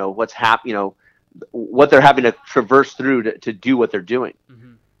they're, what they're having to traverse through to do what they're doing.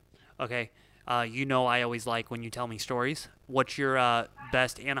 Mm-hmm. Okay. I always like when you tell me stories. What's your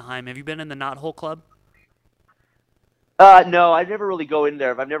best Anaheim? Have you been in the Knothole Club? No, I never really go in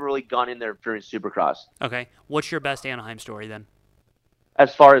there. I've never really gone in there during Supercross. Okay. What's your best Anaheim story then?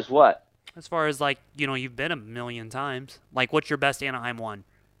 As far as what? As far as you've been a million times. Like, what's your best Anaheim one?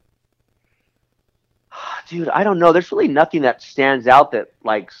 Dude, I don't know. There's really nothing that stands out that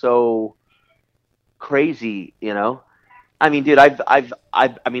so crazy, I mean, dude,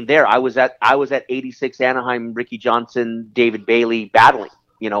 I was at 86 Anaheim, Ricky Johnson, David Bailey battling,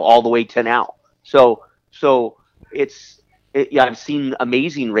 all the way to now. So yeah, I've seen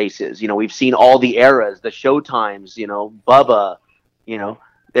amazing races. We've seen all the eras, the showtimes, Bubba,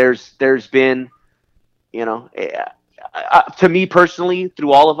 there's been, to me personally,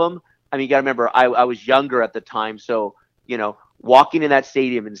 through all of them, I mean, you got to remember, I was younger at the time. So, walking in that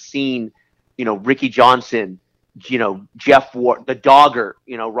stadium and seeing, Ricky Johnson, Jeff Ward, the Dogger,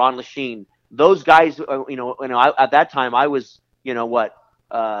 Ron Lechien, those guys, at that time I was,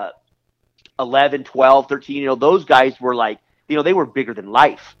 11, 12, 13, those guys were like, they were bigger than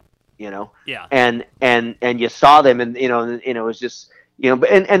life, Yeah. And you saw them and, it was just, and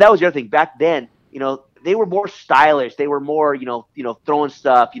that was the other thing back then, they were more stylish. They were more, throwing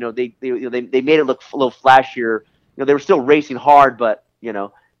stuff, they made it look a little flashier. They were still racing hard, but,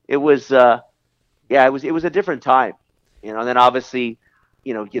 it was, it was a different time, and then obviously,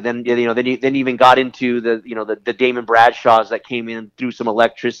 then you even got into the Damon Bradshaws that came in and threw some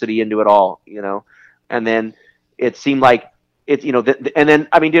electricity into it all, and then it seemed like it, and then,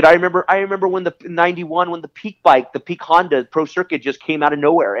 I mean, dude, I remember when the 91, when the Peak Honda Pro Circuit just came out of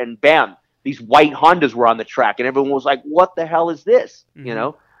nowhere and bam, these white Hondas were on the track and everyone was like, what the hell is this?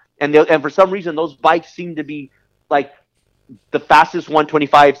 Mm-hmm. And for some reason, those bikes seem to be like the fastest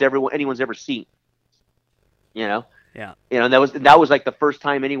 125s anyone's ever seen. Yeah. And that was like the first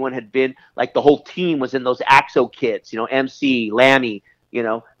time anyone had been, like the whole team was in those Axo kits, MC, Lammy,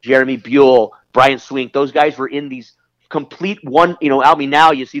 Jeremy Buell, Brian Swink, those guys were in these complete one, I mean,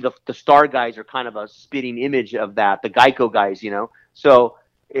 now you see the Star guys are kind of a spitting image of that, the Geico guys, so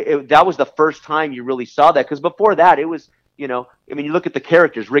that was the first time you really saw that. Cause before that it was, I mean, you look at the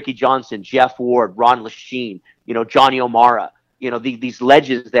characters, Ricky Johnson, Jeff Ward, Ron Lechien, Johnny O'Mara, these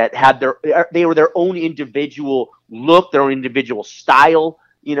legends that had they were their own individual look, their own individual style,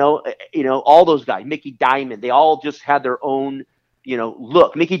 all those guys, Mickey Diamond, they all just had their own,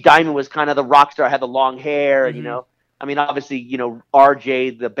 look. Mickey Diamond was kind of the rock star, had the long hair, Mm-hmm. I mean, obviously,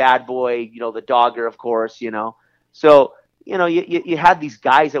 RJ, the bad boy, the Dogger, of course, so, you had these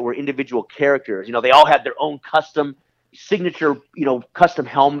guys that were individual characters, they all had their own custom signature, custom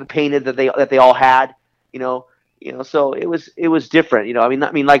helmet painted that they all had, so it was different, I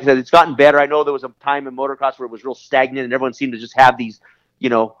mean, like I said, it's gotten better. I know there was a time in motocross where it was real stagnant and everyone seemed to just have these,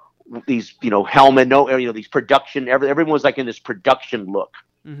 helmet, these production, everyone was like in this production look,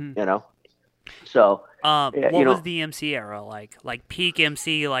 Mm-hmm. So, what was the MC era like? Like peak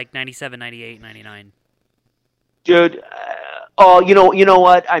MC, like 97, 98, 99? Dude, you know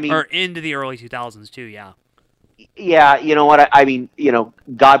what? I mean, or into the early 2000s too, yeah. Yeah, you know what? I mean,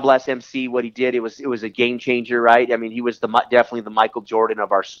 God bless MC. What he did, it was a game changer, right? I mean, he was definitely the Michael Jordan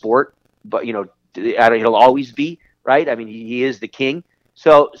of our sport, but he'll always be, right? I mean, he is the king.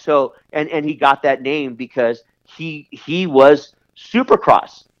 So, and he got that name because he was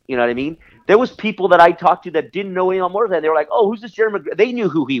Supercross. You know what I mean? There was people that I talked to that didn't know anything on motorcycle. They were like, "Oh, who's this Jeremy McGrath?" They knew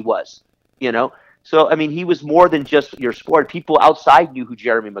who he was. So, I mean, he was more than just your sport. People outside knew who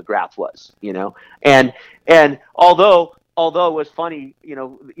Jeremy McGrath was, and although it was funny,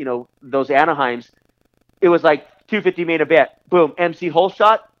 those Anaheims, it was like 250 main event, boom, MC whole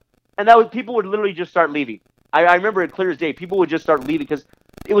shot, and people would literally just start leaving. I remember it clear as day. People would just start leaving because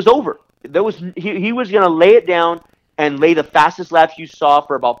it was over. He was going to lay it down and lay the fastest laps you saw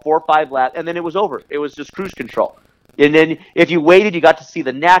for about 4 or 5 laps, and then it was over. It was just cruise control. And then if you waited, you got to see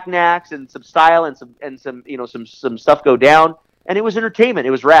the knack-knacks and some style and some stuff go down, and it was entertainment.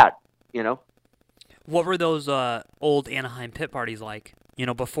 It was rad, What were those old Anaheim pit parties like?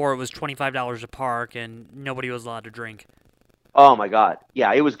 Before it was $25 a park and nobody was allowed to drink. Oh my God,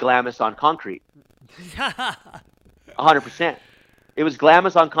 yeah, it was Glamis on concrete. 100%. It was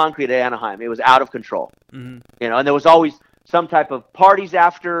Glamis on concrete at Anaheim. It was out of control. Mm-hmm. And there was always some type of parties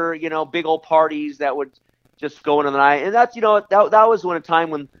after, big old parties that would just go into the night. And that's, that was a time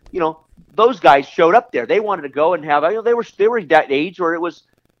when, those guys showed up there. They wanted to go and have, they were that age where it was,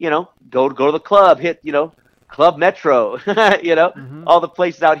 go to the club, hit, Club Metro, all the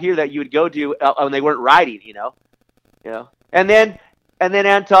places out here that you would go to when they weren't riding, and then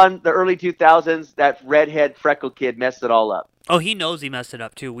Anton, the early 2000s, that redhead freckle kid messed it all up. Oh, he knows he messed it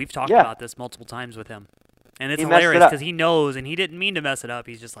up too. We've talked Yeah. about this multiple times with him, and it's He messed it hilarious up. because he knows and he didn't mean to mess it up.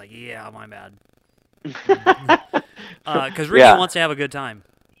 He's just like, yeah, my bad. Because Ricky Yeah. wants to have a good time.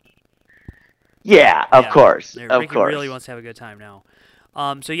 Yeah, of Yeah. course, Yeah, of Ricky course. really wants to have a good time now.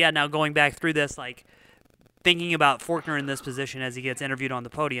 So yeah, now going back through this, like thinking about Forkner in this position as he gets interviewed on the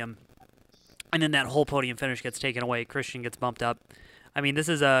podium, and then that whole podium finish gets taken away. Christian gets bumped up. I mean, this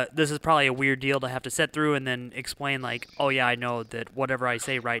is probably a weird deal to have to sit through and then explain like, oh yeah, I know that whatever I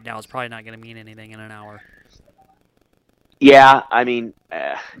say right now is probably not going to mean anything in an hour. Yeah, I mean,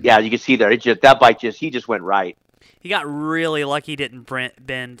 yeah, you can see there. That bike he just went right. He got really lucky, didn't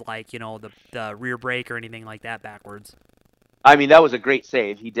bend like the rear brake or anything like that backwards. I mean, that was a great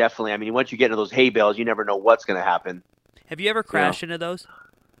save. He definitely. I mean, once you get into those hay bales, you never know what's going to happen. Have you ever crashed into those?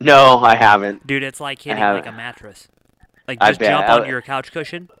 No, I haven't. Dude, it's like hitting haven't. like a mattress. Like I just bet. jump onto your couch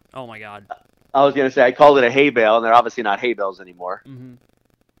cushion. Oh my god. I was going to say I called it a hay bale, and they're obviously not hay bales anymore. Mm-hmm.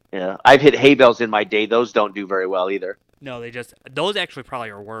 Yeah, I've hit hay bales in my day. Those don't do very well either. No, those actually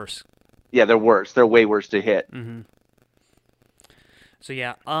probably are worse. Yeah, they're worse. They're way worse to hit. Mm-hmm. So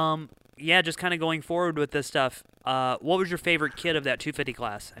yeah, just kind of going forward with this stuff. What was your favorite kid of that 250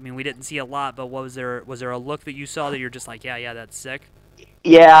 class? I mean, we didn't see a lot, but was there a look that you saw that you're just like, yeah, that's sick?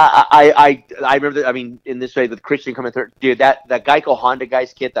 Yeah, I remember. I mean, in this way with Christian coming through, dude, that Geico Honda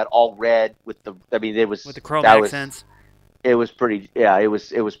guy's kit, that all red with the. I mean, it was with the chrome that accents. It was pretty. Yeah, it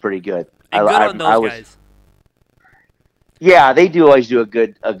was pretty good. And good on those guys. Yeah, they always do a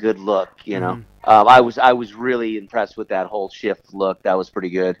good look. You know, Mm-hmm. I was really impressed with that whole shift look. That was pretty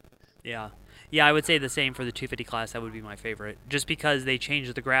good. Yeah. Yeah, I would say the same for the 250 class. That would be my favorite. Just because they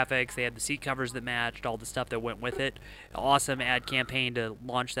changed the graphics, they had the seat covers that matched, all the stuff that went with it. Awesome ad campaign to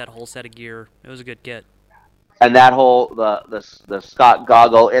launch that whole set of gear. It was a good kit. And that whole the Scott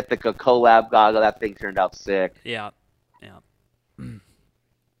goggle, Ithaca collab goggle, that thing turned out sick. Yeah.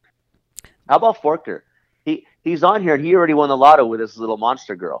 How about Forkner? He's on here and he already won the lotto with this little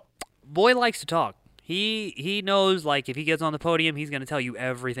monster girl. Boy likes to talk. He knows, like, if he gets on the podium, he's going to tell you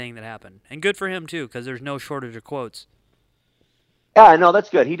everything that happened. And good for him, too, because there's no shortage of quotes. Yeah, no, that's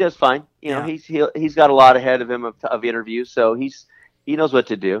good. He does fine. You know, Yeah. he's got a lot ahead of him of interviews, so he knows what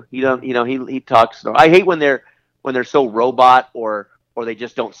to do. He talks. I hate when they're so robot or they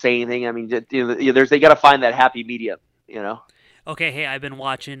just don't say anything. I mean, they got to find that happy medium. You know. Okay, hey, I've been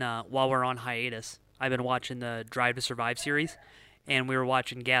watching while we're on hiatus. I've been watching the Drive to Survive series, and we were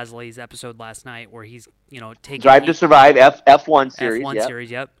watching Gasly's episode last night where he's taking Drive to Survive F1 series. F1 yep. series,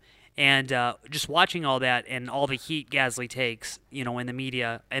 yep. And just watching all that and all the heat Gasly takes, in the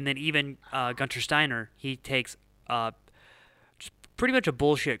media, and then even Gunter Steiner, he takes just pretty much a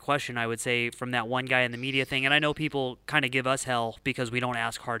bullshit question, I would say, from that one guy in the media thing. And I know people kind of give us hell because we don't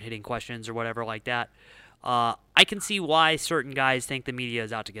ask hard-hitting questions or whatever like that. I can see why certain guys think the media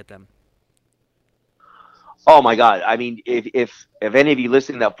is out to get them. Oh my God! I mean, if any of you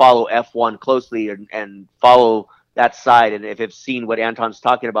listening that follow F1 closely and follow that side, and if you've seen what Anton's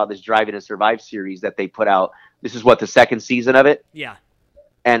talking about, this Driving to Survive series that they put out, this is what, the second season of it. Yeah.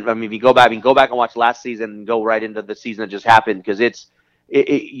 And I mean, if you go back and watch last season and go right into the season that just happened, because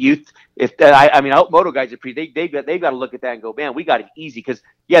moto guys they've got to look at that and go, man, we got it easy, because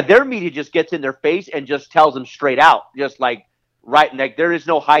their media just gets in their face and just tells them straight out, just like there is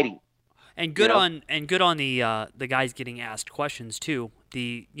no hiding. And good on the guys getting asked questions too.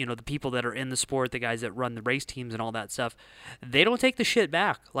 The people that are in the sport, the guys that run the race teams and all that stuff, they don't take the shit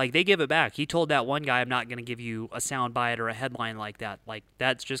back. Like, they give it back. He told that one guy, "I'm not going to give you a sound bite or a headline like that." Like,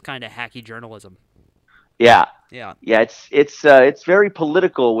 that's just kind of hacky journalism. Yeah. Yeah. Yeah, it's very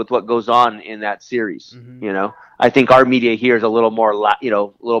political with what goes on in that series. Mm-hmm. I think our media here is a little more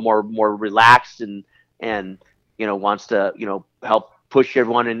more relaxed and wants to help push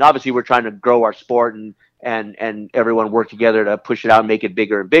everyone, and obviously we're trying to grow our sport and everyone work together to push it out and make it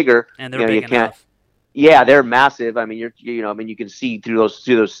bigger and bigger. And they're big enough. Yeah, they're massive. I mean, you can see through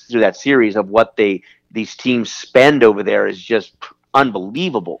that series of what these teams spend over there is just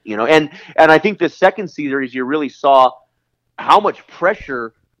unbelievable. And I think the second series you really saw how much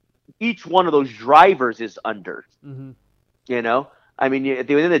pressure each one of those drivers is under. Mm-hmm. I mean, at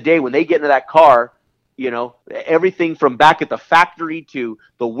the end of the day, when they get into that car, everything from back at the factory to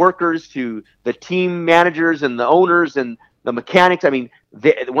the workers to the team managers and the owners and the mechanics. I mean,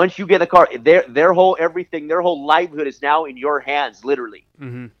 once you get in the car, their whole livelihood is now in your hands, literally.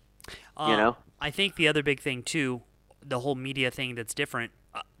 Mm-hmm. I think the other big thing too, the whole media thing that's different.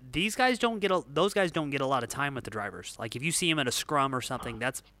 these guys don't get those guys don't get a lot of time with the drivers. Like if you see them at a scrum or something,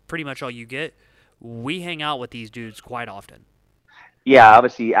 that's pretty much all you get. We hang out with these dudes quite often. Yeah,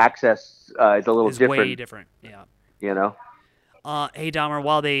 obviously access is a little different. Way different. Yeah. You know. Hey Dahmer,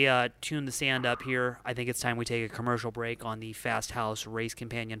 while they tune the sand up here, I think it's time we take a commercial break on the Fast House Race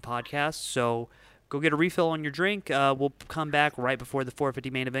Companion podcast. So go get a refill on your drink. We'll come back right before the 450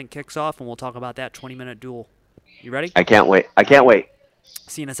 main event kicks off, and we'll talk about that 20-minute duel. You ready? I can't wait.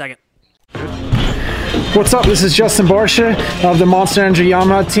 See you in a second. What's up? This is Justin Barsha of the Monster Energy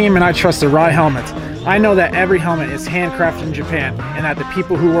Yamaha team, and I trust the Rai helmet. I know that every helmet is handcrafted in Japan, and that the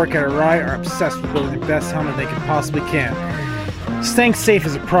people who work at Rai are obsessed with building the best helmet they can possibly can. Staying safe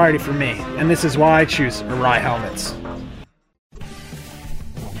is a priority for me, and this is why I choose Rai helmets.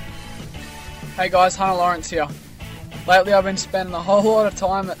 Hey guys, Hunter Lawrence here. Lately I've been spending a whole lot of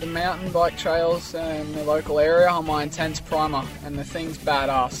time at the mountain bike trails in the local area on my Intense Primer, and the thing's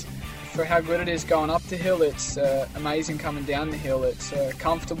badass. For how good it is going up the hill, it's amazing coming down the hill. It's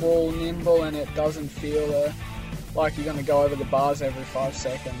comfortable, nimble, and it doesn't feel like you're going to go over the bars every 5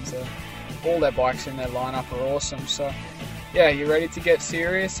 seconds. All their bikes in their lineup are awesome. So yeah, you ready to get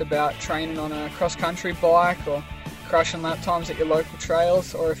serious about training on a cross-country bike or crushing lap times at your local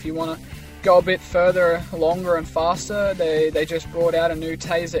trails, or if you want to go a bit further, longer and faster, they just brought out a new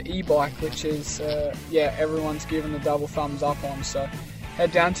Taser e-bike, which is, everyone's giving the double thumbs up on. So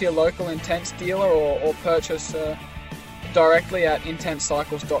head down to your local Intense dealer or purchase directly at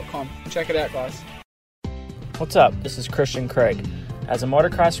intensecycles.com. Check it out, guys. What's up? This is Christian Craig. As a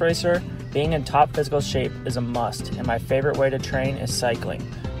motocross racer, being in top physical shape is a must, and my favorite way to train is cycling.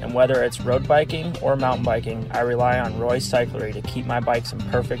 And whether it's road biking or mountain biking, I rely on Roy Cyclery to keep my bikes in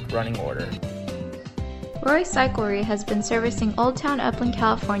perfect running order. Roy Cyclery has been servicing Old Town Upland,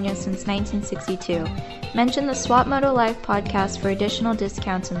 California since 1962. Mention the Swap Moto Live podcast for additional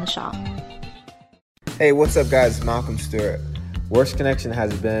discounts in the shop. Hey, what's up guys? Malcolm Stewart. Works Connection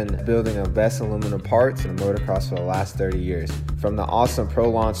has been building the best aluminum parts in motocross for the last 30 years. From the awesome Pro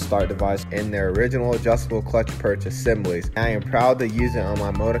Launch start device and their original adjustable clutch perch assemblies, I am proud to use it on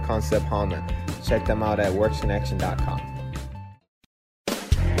my Motoconcept Honda. Check them out at worksconnection.com.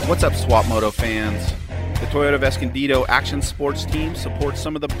 What's up, Swap Moto fans? The Toyota of Escondido Action Sports team supports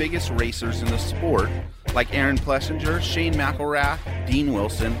some of the biggest racers in the sport, like Aaron Plessinger, Shane McElrath, Dean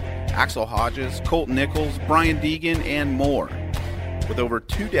Wilson, Axel Hodges, Colt Nichols, Brian Deegan, and more. With over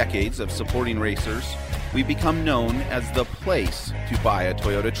 2 decades of supporting racers, we've become known as the place to buy a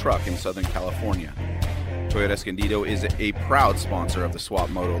Toyota truck in Southern California. Toyota Escondido is a proud sponsor of the Swap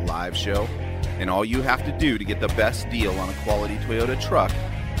Moto Live show, and all you have to do to get the best deal on a quality Toyota truck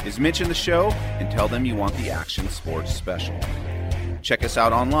is mention the show and tell them you want the Action Sports Special. Check us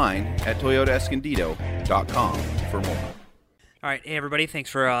out online at toyotaescondido.com for more. All right, hey everybody, thanks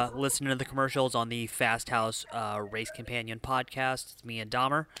for listening to the commercials on the Fast House Race Companion podcast. It's me and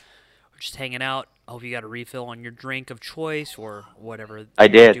Dahmer. We're just hanging out. I hope you got a refill on your drink of choice or whatever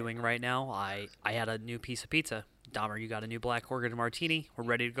you're doing right now. I had a new piece of pizza. Dahmer, you got a new Black Orchid martini. We're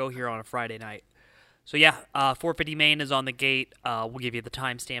ready to go here on a Friday night. So yeah, 450 Main is on the gate. We'll give you the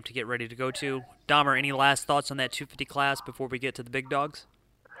timestamp to get ready to go to. Dahmer, any last thoughts on that 250 class before we get to the big dogs?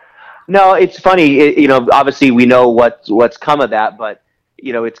 No, it's funny. Obviously we know what's come of that, but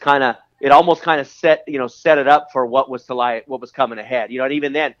it almost kind of set it up for what was coming ahead. And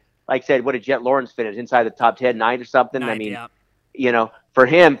even then, like I said, what did Jet Lawrence finish inside the top 10, 9 or something? Yeah. For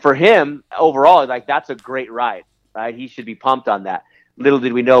him overall, like that's a great ride, right? He should be pumped on that. Little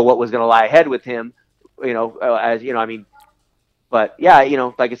did we know what was going to lie ahead with him, but yeah,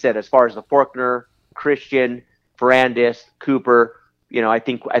 like I said, as far as the Faulkner, Christian, Ferrandis, Cooper. I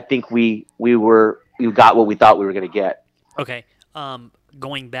think we got what we thought we were going to get. Okay.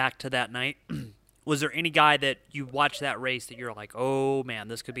 Going back to that night, was there any guy that you watched that race that you're like, oh man,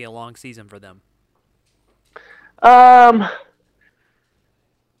 this could be a long season for them?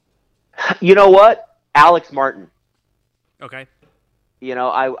 You know what? Alex Martin. Okay.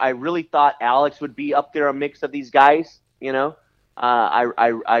 I really thought Alex would be up there a mix of these guys.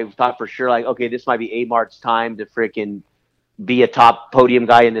 I thought for sure, like, okay, this might be Amart's time to freaking be a top podium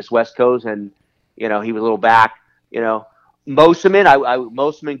guy in this West Coast, and he was a little back. Moseman,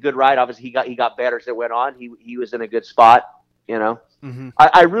 Moseman, good ride. Obviously, he got better as it went on. He was in a good spot. Mm-hmm.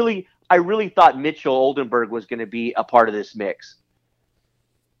 I really thought Mitchell Oldenburg was going to be a part of this mix.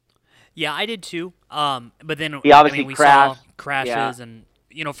 Yeah, I did too. But then he obviously we crashed. saw crashes, and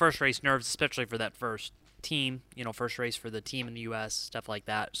first race nerves, especially for that first team. First race for the team in the U.S., stuff like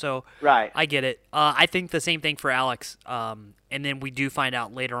that. So right, I get it. I think the same thing for Alex. And then we do find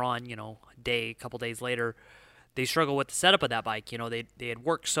out later on, a couple days later, they struggle with the setup of that bike. You know, they had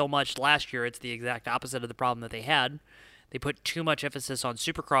worked so much last year. It's the exact opposite of the problem that they had. They put too much emphasis on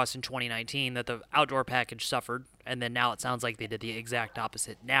Supercross in 2019 that the outdoor package suffered, and then now it sounds like they did the exact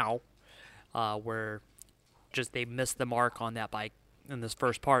opposite now, where just they missed the mark on that bike in this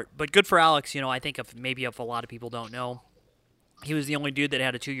first part. But good for Alex. You know, I think if a lot of people don't know, he was the only dude that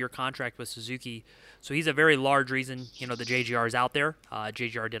had a 2-year contract with Suzuki. So he's a very large reason, you know, the JGR is out there.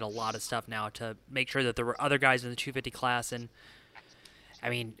 JGR did a lot of stuff now to make sure that there were other guys in the 250 class. And, I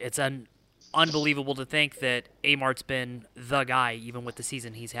mean, it's unbelievable to think that Amart's been the guy, even with the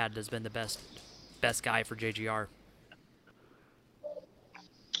season he's had, has been the best guy for JGR.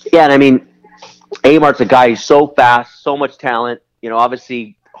 Yeah, and I mean, Amart's a guy who's so fast, so much talent, you know,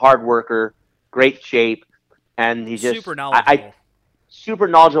 obviously hard worker, great shape. And he just super knowledgeable. Super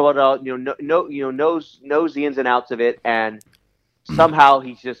knowledgeable about knows the ins and outs of it, and somehow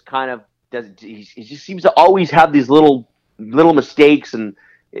he just kind of does. He just seems to always have these little mistakes, and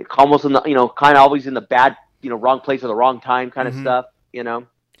almost in the kind of always in the bad wrong place at the wrong time kind of stuff. You know.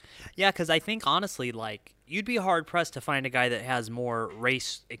 Yeah, because I think honestly, like, you'd be hard pressed to find a guy that has more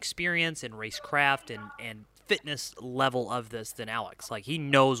race experience and race craft and fitness level of this than Alex. Like, he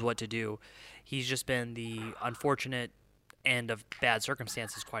knows what to do. He's just been the unfortunate end of bad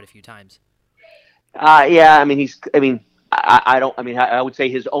circumstances quite a few times. Yeah, I mean, I would say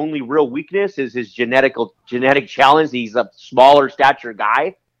his only real weakness is his genetic challenge. He's a smaller stature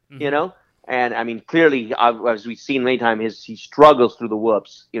guy, you know, and I mean, clearly, as we've seen many times, he struggles through the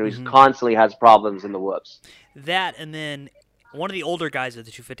whoops. You know, he constantly has problems in the whoops. That, and then one of the older guys of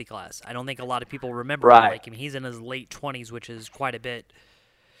the 250 class. I don't think a lot of people remember. Right. Like, I mean, he's in his late 20s, which is quite a bit.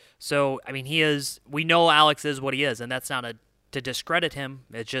 So, I mean, we know Alex is what he is, and that's not to discredit him.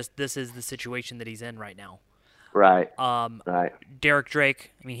 It's just this is the situation that he's in right now. Right. Right. Derek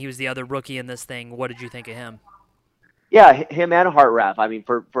Drake, I mean, he was the other rookie in this thing. What did you think of him? Yeah, him and Hartranft. I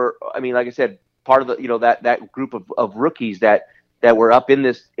mean, like I said, part of the, that group of rookies that were up in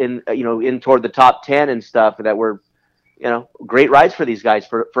toward the top 10 and stuff that were, great rides for these guys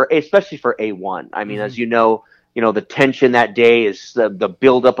for especially for A1. I mean, as the tension that day is the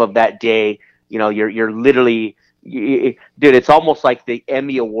buildup of that day. You're literally, dude, it's almost like the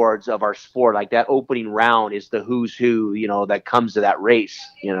Emmy Awards of our sport. Like, that opening round is the who's who, that comes to that race,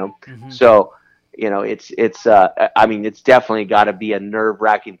 So, I mean, it's definitely got to be a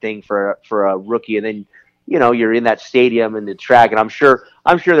nerve-wracking thing for a rookie. And then, you're in that stadium and the track, and I'm sure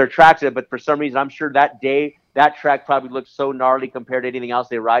they're tracks it, but for some reason, I'm sure that day, that track probably looks so gnarly compared to anything else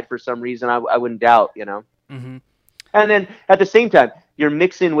they ride for some reason. I wouldn't doubt, And then at the same time, you're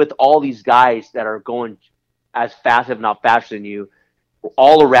mixing with all these guys that are going as fast, if not faster than you,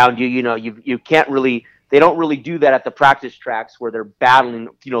 all around you. You can't really. They don't really do that at the practice tracks where they're battling,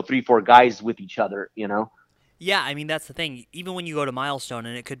 3-4 guys with each other. Yeah, I mean, that's the thing. Even when you go to Milestone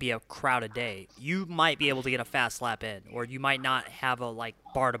and it could be a crowded day, you might be able to get a fast lap in, or you might not have a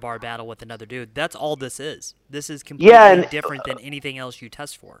bar-to-bar battle with another dude. That's all this is. This is completely different than anything else you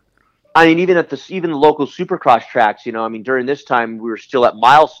test for. I mean, even the local Supercross tracks, I mean, during this time we were still at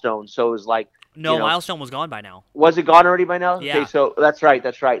Milestone, so it was like Milestone was gone by now. Was it gone already by now? Yeah. Okay, so that's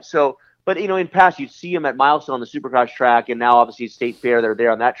right. So, but in past you'd see them at Milestone on the Supercross track, and now obviously State Fair, they're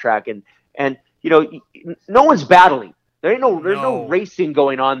there on that track, and no one's battling. There's no racing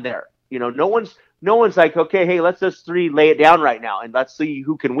going on there. No one's like, okay, hey, let's us three lay it down right now and let's see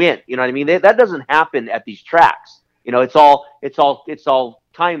who can win. You know what I mean? That doesn't happen at these tracks. It's all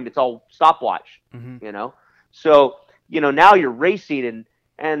time. It's all stopwatch. So now you're racing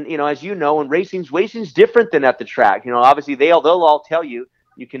and as and racing's different than at the track. Obviously they'll all tell you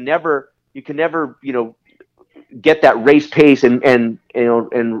can never get that race pace and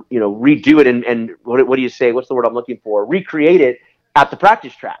redo it and what do you say? What's the word I'm looking for? Recreate it at the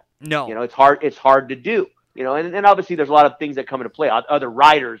practice track. No, it's hard to do. And obviously there's a lot of things that come into play. Other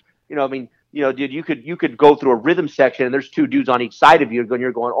riders, dude, you could go through a rhythm section and there's two dudes on each side of you and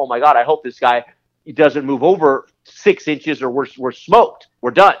you're going, oh my God, I hope this guy doesn't move over 6 inches or we're smoked.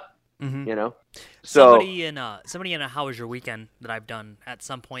 We're done. So somebody in a How Was Your Weekend that I've done at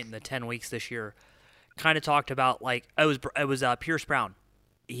some point in the 10 weeks this year kind of talked about it was Pierce Brown.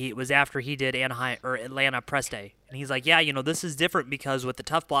 It was after he did Atlanta press day, and he's like, yeah, this is different because with the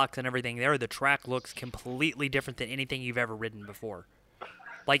tough blocks and everything there, the track looks completely different than anything you've ever ridden before.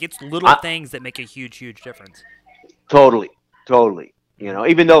 Like, it's little things that make a huge difference. Totally.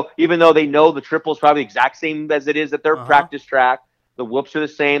 Even though they know the triple is probably the exact same as it is at their practice track, the whoops are the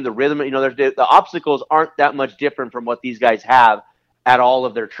same, the rhythm, the obstacles aren't that much different from what these guys have at all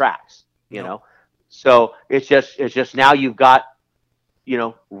of their tracks, know. So it's just now you've got,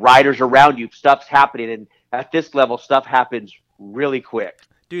 riders around you, stuff's happening, at this level, stuff happens really quick.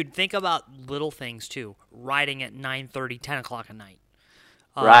 Dude, think about little things too. Riding at 9:30, 10 o'clock at night.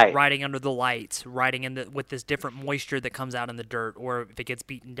 Right. Riding under the lights, riding with this different moisture that comes out in the dirt, or if it gets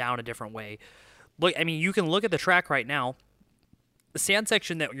beaten down a different way. Look, I mean, you can look at the track right now. The sand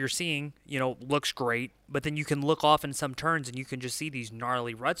section that you're seeing, looks great, but then you can look off in some turns and you can just see these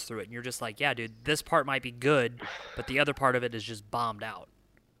gnarly ruts through it, and you're just like, yeah, dude, this part might be good, but the other part of it is just bombed out.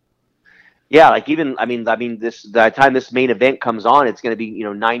 Yeah, like even the time this main event comes on, it's going to be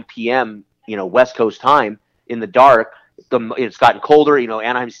 9 p.m. West Coast time in the dark. It's gotten colder.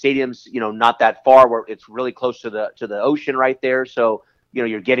 Anaheim Stadium's not that far, where it's really close to the ocean right there. So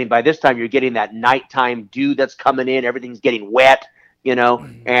you're getting that nighttime dew that's coming in. Everything's getting wet.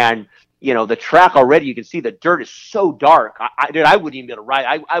 And the track already, you can see the dirt is so dark. I wouldn't even be able to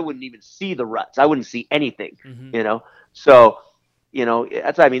ride. I wouldn't even see the ruts. I wouldn't see anything. So.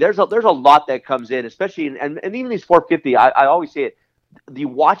 That's what I mean. There's a lot that comes in, especially and even these 450. I always say it. You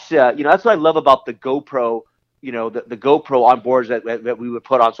watch, that's what I love about the GoPro. The GoPro on boards that we would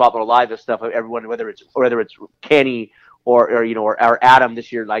put on Swap Metal Live and stuff. Everyone, whether it's Kenny or Adam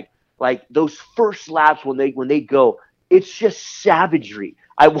this year, like those first laps when they go, it's just savagery.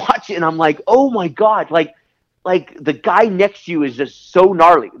 I watch it and I'm like, oh my god, like the guy next to you is just so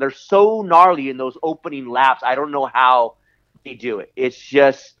gnarly. They're so gnarly in those opening laps. I don't know how they do it. It's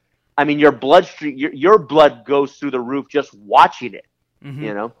just, I mean, your bloodstream, your blood goes through the roof just watching it.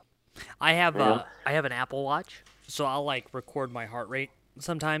 I have an Apple Watch, so I'll record my heart rate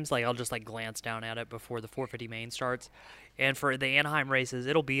sometimes. I'll just glance down at it before the 450 main starts. And for the Anaheim races,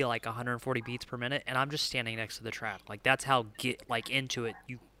 it'll be 140 beats per minute, and I'm just standing next to the track. That's how into it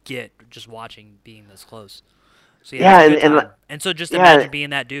you get just watching being this close. So and so just imagine being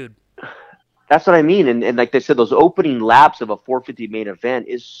that dude. That's what I mean. And like they said, those opening laps of a 450 main event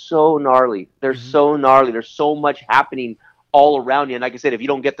is so gnarly. They're so gnarly. There's so much happening all around you. And like I said, if you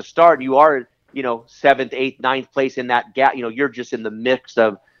don't get the start, you are, 7th, 8th, 9th place in that gap. You're just in the mix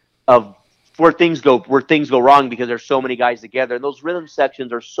of where things go wrong because there's so many guys together. And those rhythm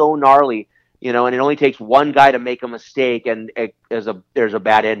sections are so gnarly, and it only takes one guy to make a mistake and there's a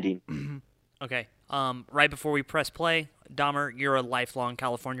bad ending. Okay. Right before we press play, Dahmer, you're a lifelong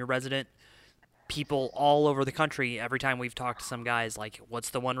California resident. People all over the country, every time we've talked to some guys, what's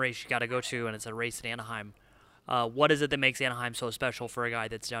the one race you got to go to? And it's a race at Anaheim. What is it that makes Anaheim so special for a guy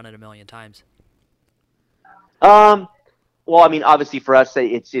that's done it a million times? Well, I mean, obviously for us,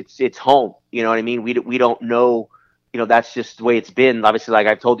 it's home. You know what I mean? We don't know. That's just the way it's been. Obviously, like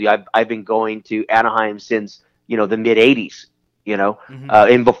I've told you, I've been going to Anaheim since the mid '80s.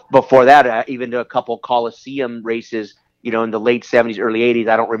 And before that, even to a couple Coliseum races. In the late 70s, early 80s,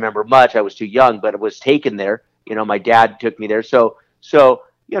 I don't remember much. I was too young, but it was taken there. My dad took me there. So it's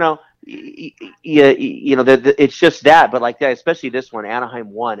just that. But like that, especially this one,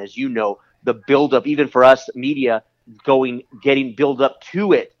 Anaheim won, as the buildup, even for us media, getting build up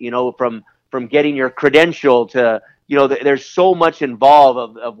to it. From getting your credential to there's so much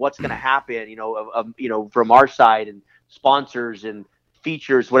involved of what's going to happen. From our side and sponsors and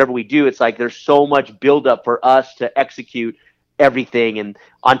features, whatever we do, it's there's so much buildup for us to execute everything. And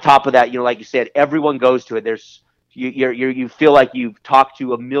on top of that, like you said, everyone goes to it. There's you feel like you've talked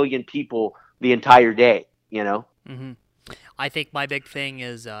to a million people the entire day. I think my big thing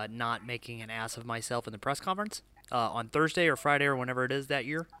is not making an ass of myself in the press conference on Thursday or Friday or whenever it is that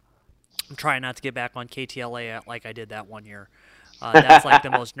year. I'm trying not to get back on KTLA like I did that one year. That's the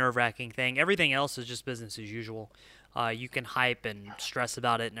most nerve-wracking thing. Everything else is just business as usual. You can hype and stress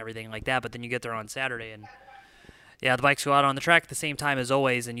about it and everything like that, but then you get there on Saturday and, the bikes go out on the track at the same time as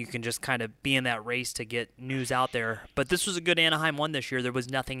always, and you can just kind of be in that race to get news out there. But this was a good Anaheim one this year. There was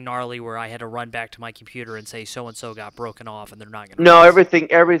nothing gnarly where I had to run back to my computer and say so-and-so got broken off and they're not going to No,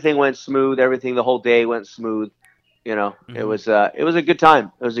 everything went smooth. Everything, the whole day went smooth. It was a good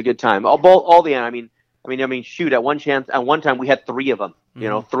time. It was a good time. All the, I mean, shoot, at one time we had 3 of them.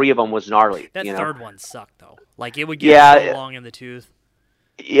 3 of them was gnarly. That third one sucked though. It would get so long in the tooth.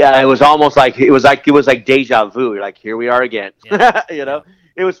 Yeah, it was almost like it was like deja vu. You're like, here we are again. Yeah.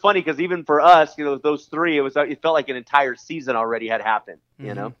 It was funny because even for us, those 3, it felt like an entire season already had happened.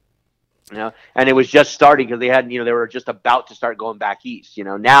 And it was just starting because they had they were just about to start going back east.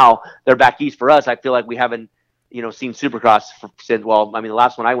 Now they're back east for us. I feel like we haven't seen Supercross since. Well, I mean, the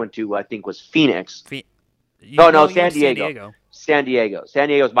last one I went to I think was Phoenix. San Diego. San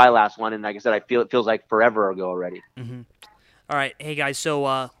Diego's my last one, and like I said, it feels like forever ago already. Mm-hmm. All right, hey guys,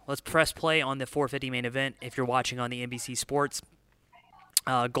 so let's press play on the 450 main event. If you're watching on the NBC Sports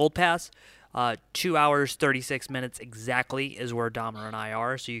Gold Pass, 2 hours, 36 minutes exactly is where Dahmer and I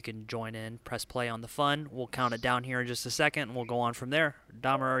are, so you can join in, press play on the fun. We'll count it down here in just a second, and we'll go on from there.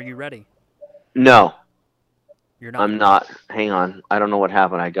 Dahmer, are you ready? No. You're not? I'm not. Hang on. I don't know what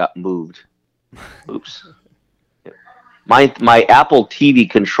happened. I got moved. Oops. My Apple TV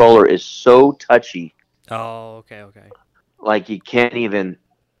controller is so touchy. Oh, okay. Like you can't even.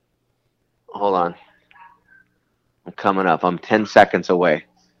 Hold on. I'm coming up. I'm 10 seconds away.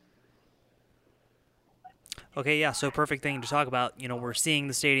 Okay, yeah, so perfect thing to talk about. We're seeing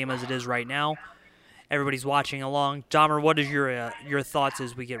the stadium as it is right now. Everybody's watching along. Dahmer, what is your thoughts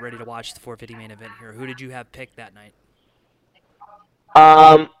as we get ready to watch the 450 main event here? Who did you have picked that night?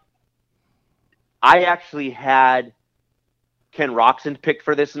 I actually had Ken Roczen picked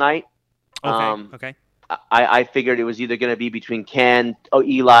for this night. Okay. I figured it was either going to be between Ken,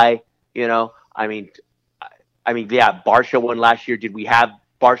 Eli. I mean, yeah, Barcia won last year. Did we have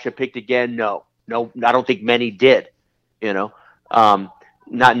Barcia picked again? No, I don't think many did.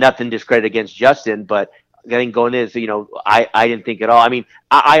 Not nothing discredit against Justin, but I think going in, I didn't think at all. I mean,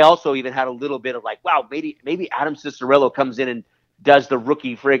 I also even had a little bit of like, wow, maybe Adam Cicerello comes in and does the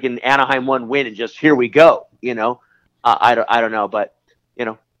rookie friggin' Anaheim 1 win and just here we go. I don't know, but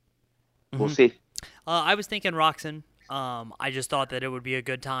we'll see. I was thinking Roczen. I just thought that it would be a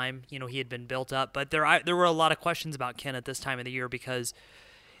good time. He had been built up, but there were a lot of questions about Ken at this time of the year because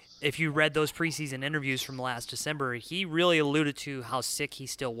if you read those preseason interviews from last December, he really alluded to how sick he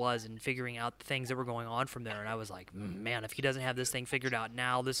still was and figuring out the things that were going on from there. And I was like, man, if he doesn't have this thing figured out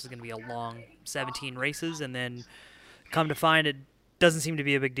now, this is going to be a long 17 races. And then come to find it doesn't seem to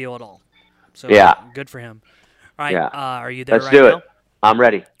be a big deal at all. So yeah, good for him. All right, yeah. Are you there? Let's right do now? it. I'm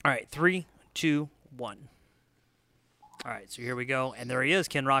ready. All right, 3, 2, 1. All right, so here we go. And there he is,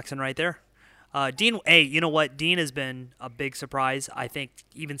 Ken Roczen right there. Dean, hey, you know what? Dean has been a big surprise. I think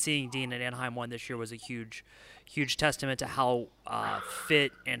even seeing Dean at Anaheim 1 this year was a huge testament to how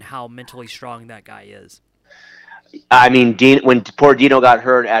fit and how mentally strong that guy is. I mean, when poor Dino got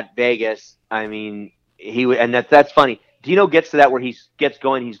hurt at Vegas, I mean, and that's funny. Dino gets to that where he gets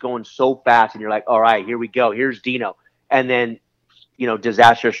going. He's going so fast, and you're like, all right, here we go. Here's Dino. And then,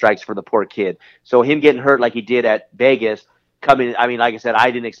 disaster strikes for the poor kid. So him getting hurt like he did at Vegas, coming, I mean, like I said,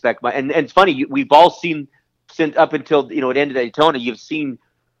 I didn't expect and it's funny, we've all seen since up until, it ended at Daytona, you've seen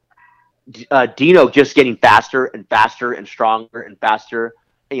Dino just getting faster and faster and stronger and faster.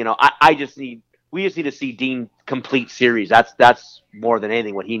 We just need to see Dean complete series. That's more than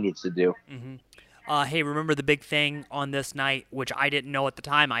anything what he needs to do. Mm-hmm. Hey, remember the big thing on this night, which I didn't know at the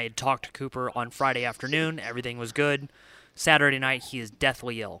time. I had talked to Cooper on Friday afternoon. Everything was good. Saturday night, he is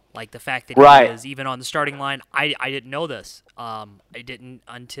deathly ill. Like the fact that he is even on the starting line, I didn't know this. I didn't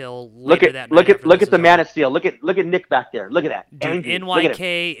until later that night. Look at the Man of Steel. Look at Nick back there. Look at that. Dude,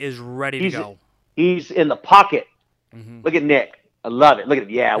 NYK is ready to go. He's in the pocket. Mm-hmm. Look at Nick. I love it. Look at him.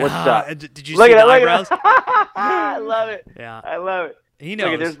 Yeah, what's up? Did you see the eyebrows? I love it. Yeah, I love it. He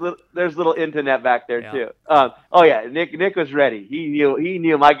knows. There's little internet back there too. Oh yeah, Nick was ready. He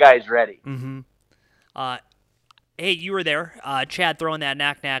knew my guy's ready. Mm-hmm. Hey, you were there. Chad throwing that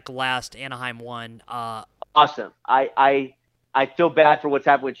knack last Anaheim 1. Awesome. I feel bad for what's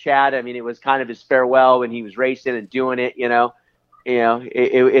happened with Chad. I mean, it was kind of his farewell when he was racing and doing it. It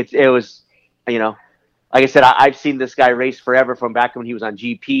was, like I said, I've seen this guy race forever from back when he was on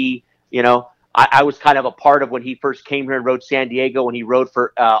GP. I was kind of a part of when he first came here and rode San Diego, when he rode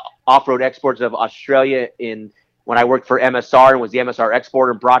for Off-Road Exports of Australia when I worked for MSR and was the MSR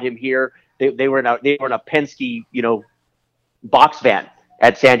exporter and brought him here. They were in a Penske, box van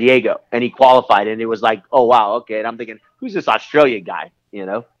at San Diego, and he qualified, and it was like, oh wow, okay. And I'm thinking, who's this Australian guy?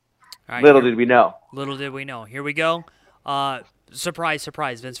 Right, little did we know. Little did we know. Here we go. Surprise,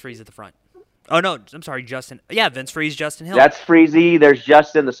 Vince Friese at the front. Oh no, I'm sorry, Justin. Yeah, Vince Friese, Justin Hill. That's Friese. There's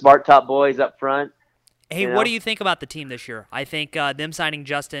Justin, the Smart Top boys up front. Hey, what do you think about the team this year? I think them signing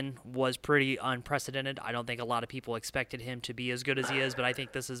Justin was pretty unprecedented. I don't think a lot of people expected him to be as good as he is, but I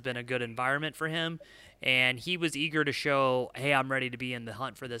think this has been a good environment for him. And he was eager to show, hey, I'm ready to be in the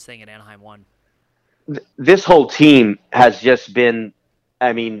hunt for this thing at Anaheim 1. This whole team has just been,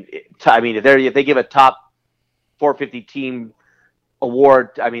 if they give a top 450 team award,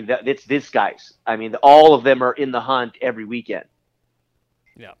 it's this guys. All of them are in the hunt every weekend.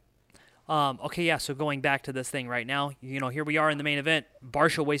 Yeah. Okay, yeah, so going back to this thing right now, here we are in the main event.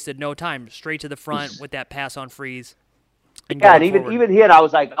 Barcia wasted no time, straight to the front with that pass on Friese. And even him, I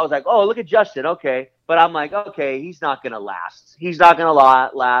was like, oh, look at Justin, okay. But I'm like, okay, he's not going to last. He's not going to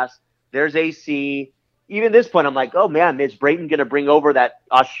last. There's AC. Even at this point, I'm like, oh, man, is Brayton going to bring over that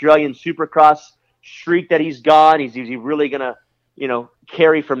Australian Supercross streak that he's gone? Is he really going to,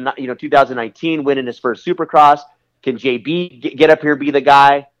 carry from 2019, winning his first Supercross? Can JB get up here, be the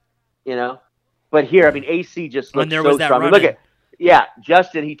guy? But here, I mean, AC just looked so strong. I mean, look at,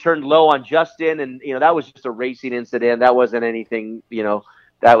 Justin. He turned low on Justin, and that was just a racing incident. That wasn't anything.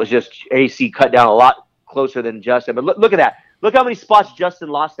 That was just AC cut down a lot closer than Justin. But look at that. Look how many spots Justin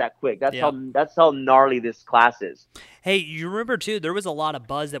lost that quick. That's how gnarly this class is. Hey, you remember too? There was a lot of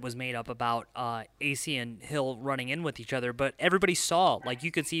buzz that was made up about AC and Hill running in with each other, but everybody saw, like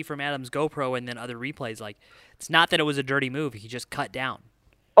you could see from Adam's GoPro and then other replays, like it's not that it was a dirty move. He just cut down.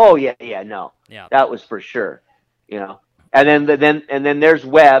 Oh yeah, no, that was for sure. And then there's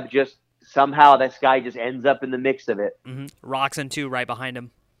Webb. Just somehow this guy just ends up in the mix of it. Mm-hmm. Roczen too, right behind him.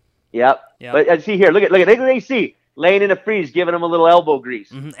 Yep. But see here, look at AC laying in a freeze, giving him a little elbow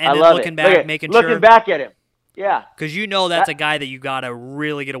grease. Mm-hmm. And I love looking back, looking back at him. Yeah, because that's a guy that you gotta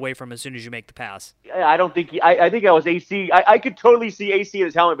really get away from as soon as you make the pass. I don't think I think I was AC. I could totally see AC in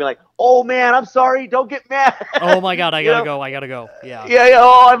his helmet be like, "Oh man, I'm sorry. Don't get mad." Oh my God, I gotta go. I gotta go. Yeah. Yeah.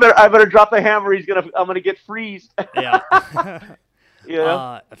 Oh, I better drop the hammer. I'm gonna get freezed. Yeah.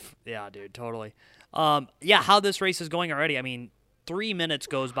 Yeah, dude, totally. How this race is going already. I mean, 3 minutes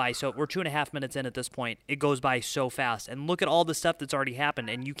goes by, so we're 2.5 minutes in at this point. It goes by so fast, and look at all the stuff that's already happened,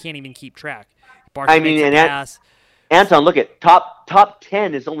 and you can't even keep track. Anton, look at top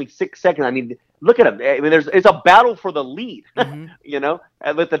 10 is only 6 seconds. I mean, look at them. I mean, it's a battle for the lead. Mm-hmm.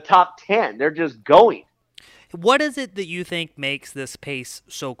 And with the top 10, they're just going. What is it that you think makes this pace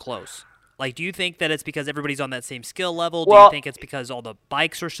so close? Like, do you think that it's because everybody's on that same skill level? Do you think it's because all the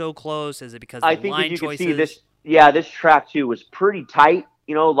bikes are so close? Is it because of the line choices? Can see this track too was pretty tight.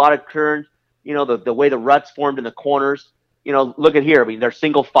 A lot of turns. The way the ruts formed in the corners. Look at here. I mean, they're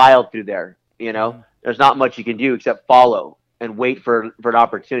single filed through there. There's not much you can do except follow and wait for an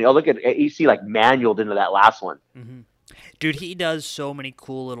opportunity. Oh, look at AC like manualed into that last one. Mm-hmm. Dude, he does so many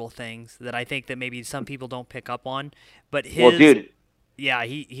cool little things that I think that maybe some people don't pick up on. But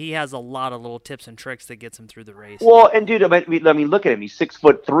he has a lot of little tips and tricks that gets him through the race. Well, and dude, I mean, look at him. He's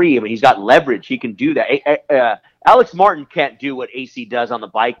 6'3". I mean, he's got leverage. He can do that. Alex Martin can't do what AC does on the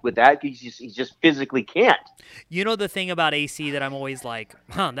bike with that. He just physically can't. The thing about AC that I'm always like,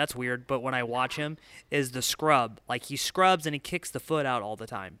 that's weird. But when I watch him, is the scrub. Like he scrubs and he kicks the foot out all the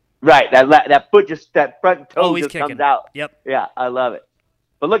time. Right. That foot that front toe just kicking. comes out. Yep. Yeah, I love it.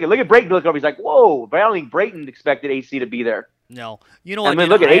 But look at Brayton. Look over. He's like, whoa! But I don't think Brayton expected AC to be there. No. You know what? I mean,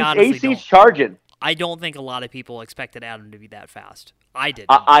 look at AC's charging. I don't think a lot of people expected Adam to be that fast. I did.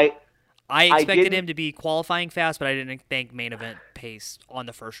 I expected him to be qualifying fast, but I didn't think main event pace on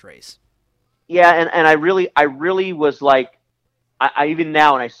the first race. Yeah, and I really was like, I even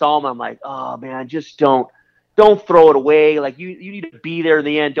now when I saw him, I'm like, oh man, just don't throw it away. Like you need to be there in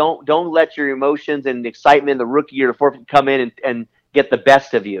the end. Don't let your emotions and excitement, the rookie year, the fourth, come in and get the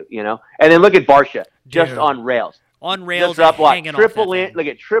best of you. And then look at Barcia just on rails. On rails, up, hanging triple off in. Look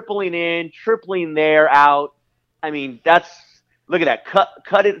at tripling in, tripling there, out. I mean, look at that.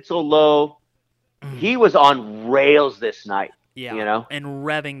 Cut it so low. He was on rails this night. Yeah, and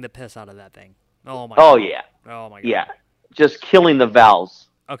revving the piss out of that thing. Oh my. Oh God. yeah. Oh my God. Yeah, just killing the valves.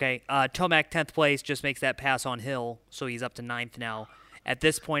 Okay, Tomac 10th place just makes that pass on Hill, so he's up to 9th now. At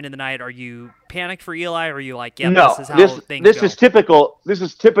this point in the night, are you panicked for Eli, or are you like, yeah, this is how things go? This is typical. This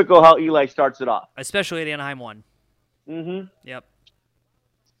is typical how Eli starts it off, especially at Anaheim 1. Mm-hmm. Yep.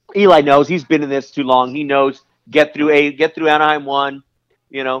 Eli knows he's been in this too long. He knows get through Anaheim 1.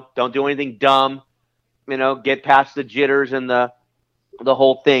 Don't do anything dumb. Get past the jitters and the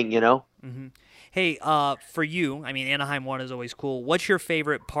whole thing. Mm-hmm. Hey, for you, I mean, Anaheim 1 is always cool. What's your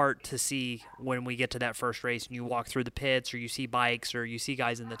favorite part to see when we get to that first race and you walk through the pits or you see bikes or you see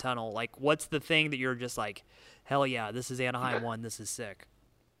guys in the tunnel? Like, what's the thing that you're just like, hell yeah, this is Anaheim 1, this is sick?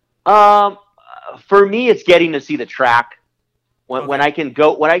 For me, it's getting to see the track. When I can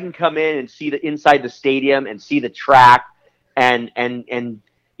come in and see the inside the stadium and see the track and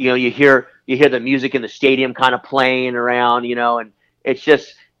you hear the music in the stadium kind of playing around, and it's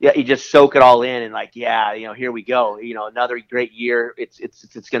just, you just soak it all in and like, here we go. Another great year.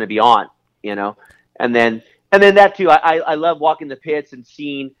 It's going to be on, and then that too. I love walking the pits and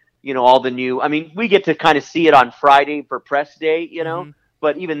seeing, all the new, I mean, we get to kind of see it on Friday for press day, Mm-hmm.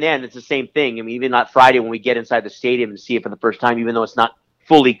 But even then it's the same thing. I mean, even not Friday when we get inside the stadium and see it for the first time, even though it's not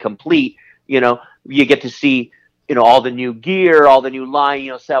fully complete, you get to see, all the new gear, all the new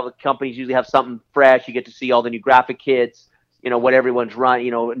line, several companies usually have something fresh. You get to see all the new graphic kits, what everyone's run,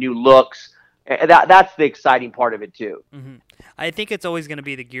 new looks. That's the exciting part of it too. Mm-hmm. I think it's always going to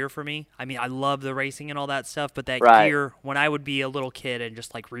be the gear for me. I mean, I love the racing and all that stuff, but that Right. gear, when I would be a little kid and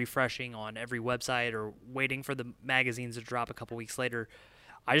just like refreshing on every website or waiting for the magazines to drop a couple weeks later,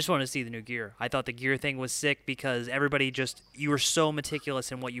 I just wanted to see the new gear. I thought the gear thing was sick because everybody you were so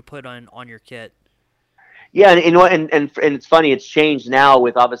meticulous in what you put on your kit. Yeah, and it's funny. It's changed now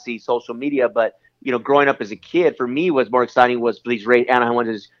with obviously social media, but growing up as a kid, for me, what's more exciting was these Anaheim ones.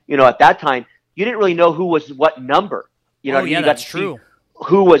 Is at that time you didn't really know who was what number. That's true.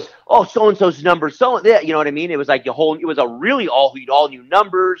 Who was so and so's number? You know what I mean? It was like it was a really all new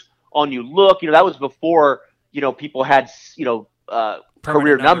numbers, all new look. That was before people had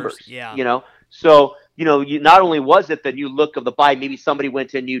career numbers. Yeah. So you not only was it the new look of the bike, maybe somebody went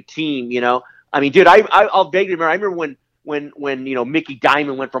to a new team. I mean, dude, I'll vaguely remember. I remember when Mickey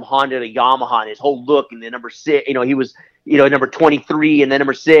Diamond went from Honda to Yamaha, and his whole look, and then number 6, he was number 23, and then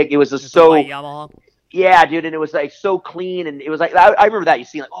number 6. It was just so Yamaha. Yeah, dude, and it was like so clean, and it was like I remember that you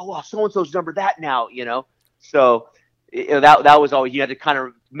see like, oh wow, so and so's number that now, So that was always, you had to kind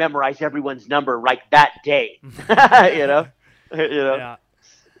of memorize everyone's number right that day, Yeah.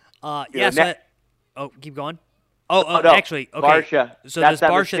 Keep going. No, actually, okay. Barsha. So That's this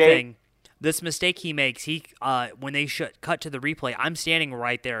that Barsha mistake. thing, this mistake he makes, when they cut to the replay, I'm standing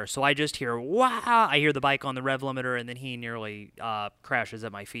right there, so I just hear wow. I hear the bike on the rev limiter, and then he nearly crashes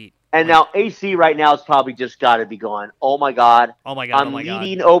at my feet. And now AC right now has probably just got to be going, oh my God. I'm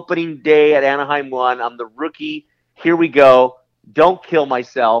leading opening day at Anaheim 1. I'm the rookie. Here we go. Don't kill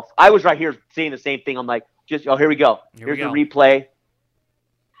myself. I was right here saying the same thing. I'm like, here we go. Here's the replay.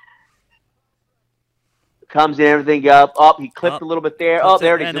 Comes in, everything up. He clipped a little bit there.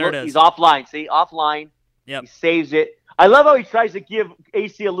 There it is. There He's offline. See, offline. Yep. He saves it. I love how he tries to give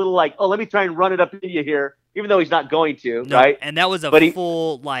AC a little like, let me try and run it up into you here, even though he's not going to, right? And that was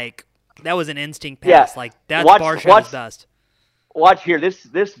full, that was an instinct Yeah. pass. Like, that's Barsha at his best. Watch here.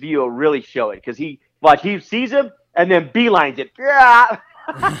 This view will really show it because he sees him and then beelines it. Yeah.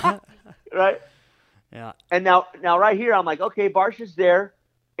 Right? Yeah. And now right here, I'm like, okay, Barsha's there.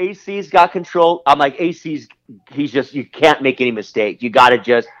 AC's got control. I'm like, you can't make any mistake. You got to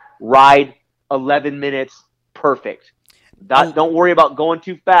just ride 11 minutes perfect. Don't worry about going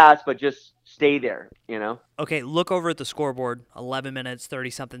too fast, but just stay there, Okay, look over at the scoreboard. 11 minutes,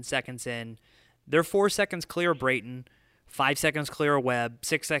 30-something seconds in. They're 4 seconds clear of Brayton, 5 seconds clear of Webb,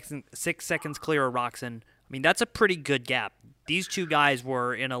 6 seconds clear of Roxon. I mean, that's a pretty good gap. These two guys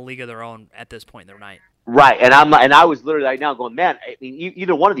were in a league of their own at this point in their night. Right, and I was literally right now going, man. I mean,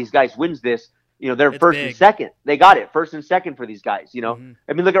 either one of these guys wins this. They're first and second. They got it, first and second for these guys. Mm-hmm.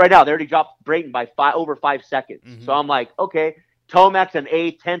 I mean, look at right now. They already dropped Brayton by over 5 seconds. Mm-hmm. So I'm like, okay, Tomac's an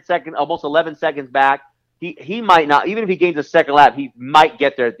 10 seconds, almost 11 seconds back. He might not, even if he gains a second lap, he might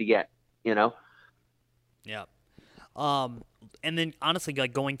get there at the end. Yeah. And then honestly,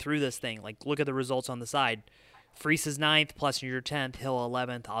 like going through this thing, like look at the results on the side. Freese is 9th, Plessinger 10th, Hill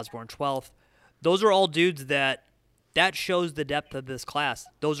 11th, Osborne 12th. Those are all dudes that shows the depth of this class.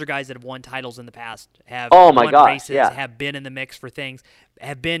 Those are guys that have won titles in the past, have won races, have been in the mix for things,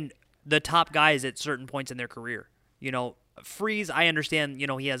 have been the top guys at certain points in their career. Freese, I understand,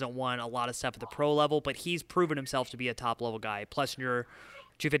 he hasn't won a lot of stuff at the pro level, but he's proven himself to be a top-level guy. Plessinger,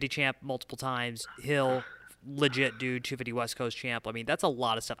 250 champ multiple times. Hill, legit dude, 250 West Coast champ. I mean, that's a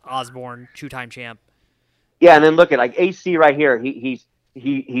lot of stuff. Osborne, 2-time champ. Yeah, and then look at like AC right here.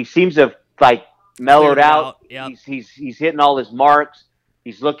 He seems to have like mellowed out. Yep. He's hitting all his marks.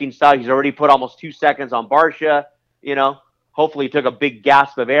 He's looking solid. He's already put almost 2 seconds on Barsha. Hopefully he took a big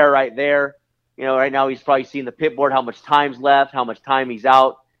gasp of air right there. Right now he's probably seeing the pit board, how much time's left, how much time he's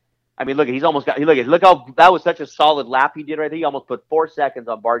out. I mean, he's almost got. Look how that was such a solid lap he did right there. He almost put 4 seconds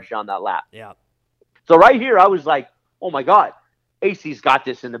on Barsha on that lap. Yeah. So right here, I was like, oh my God, AC's got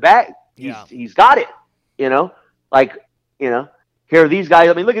this in the bag. He's got it. Here are these guys.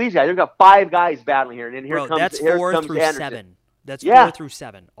 I mean, look at these guys. They've got 5 guys battling here, and then that's 4 through Anderson. 7. That's 4 through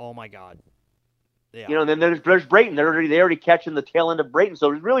 7. Oh my God. Yeah. Then there's Brayton. They're already catching the tail end of Brayton.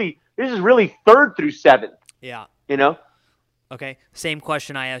 So this is really 3rd through 7th. Yeah. Okay. Same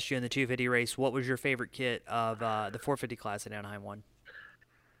question I asked you in the 250 race. What was your favorite kit of the 450 class at Anaheim 1?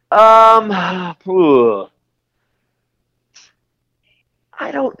 I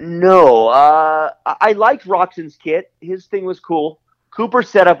don't know. I liked Roxon's kit. His thing was cool. Cooper's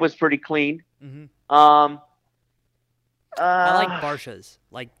setup was pretty clean. Mm-hmm. I like Barsha's.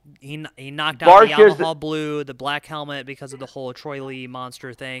 Like he knocked out the Yamaha blue, the black helmet because of the whole Troy Lee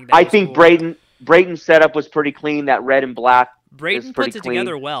monster thing. I think cool. Brayton's setup was pretty clean. That red and black Brayton pretty puts it clean.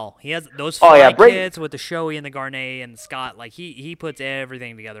 together well. He has those Oh, fly yeah, Brayton- kits with the Shoei and the Garnet and Scott. Like he puts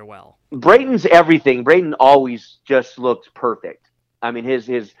everything together well. Brayton's everything. Brayton always just looks perfect. I mean,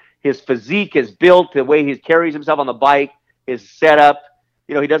 his physique is built, the way he carries himself on the bike, his setup.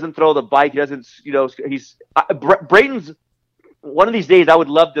 You know, he doesn't throw the bike. He doesn't. You know, Brayton's. One of these days, I would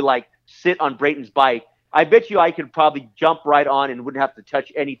love to like sit on Brayton's bike. I bet you I could probably jump right on and wouldn't have to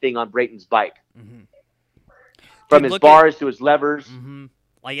touch anything on Brayton's bike. Mm-hmm. From Dude, his bars to his levers. Mm-hmm.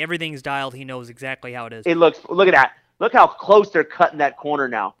 Like everything's dialed. He knows exactly how it is. Look at that. Look how close they're cutting that corner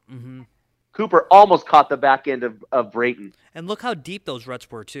now. Mm-hmm. Cooper almost caught the back end of Brayton. And look how deep those ruts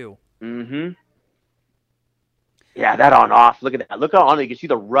were too. Mm-hmm. Yeah, that on off. Look at that. Look how on you can see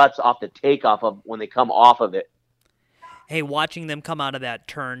the ruts off the takeoff of when they come off of it. Hey, watching them come out of that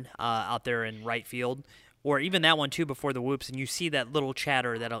turn out there in right field, or even that one too before the whoops, and you see that little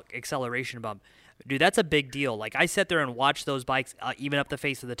chatter, that acceleration bump. Dude, that's a big deal. Like, I sat there and watched those bikes even up the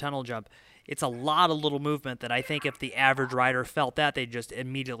face of the tunnel jump. It's a lot of little movement that I think if the average rider felt that, they'd just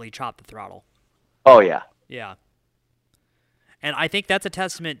immediately chop the throttle. Oh, yeah. Yeah. And I think that's a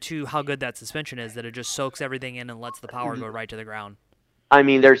testament to how good that suspension is, that it just soaks everything in and lets the power go right to the ground. I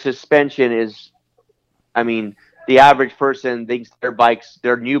mean, their suspension is, I mean, the average person thinks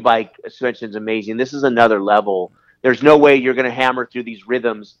their new bike suspension is amazing. This is another level. There's no way you're going to hammer through these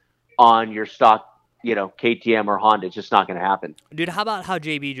rhythms on your stock, you know, KTM or Honda. It's just not going to happen. Dude, how about how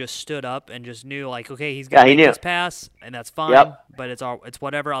JB just stood up and just knew, like, okay, he's going to make this pass, and that's fine, but it's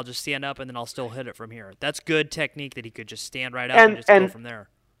whatever. I'll just stand up, and then I'll still hit it from here. That's good technique that he could just stand right up and just go from there.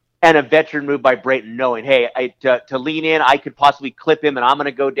 And a veteran move by Brayton, knowing, hey, to lean in, I could possibly clip him, and I'm going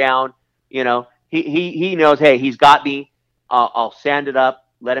to go down. You know, he knows, hey, he's got me. I'll sand it up,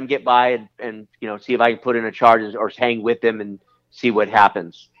 let him get by, and you know, see if I can put in a charge or hang with him and see what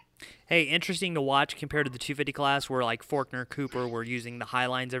happens. Hey, interesting to watch compared to the 250 class where like Faulkner, Cooper were using the high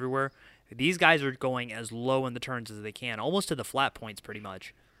lines everywhere. These guys are going as low in the turns as they can, almost to the flat points pretty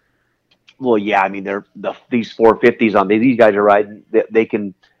much. Well, yeah, I mean, these 450s on these guys are riding. They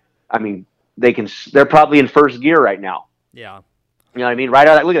can, I mean, they're probably in first gear right now. Yeah. You know what I mean? Right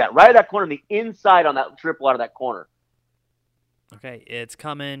out of that, look at that. Right out of that corner, the inside on that triple out of that corner. Okay, it's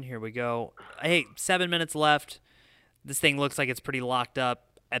coming. Here we go. Hey, 7 minutes left. This thing looks like it's pretty locked up.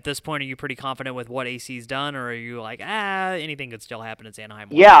 At this point, are you pretty confident with what AC's done, or are you like, anything could still happen at Anaheim?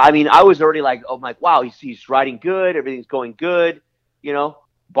 Yeah, I mean, I was already like, wow, he's riding good. Everything's going good. You know,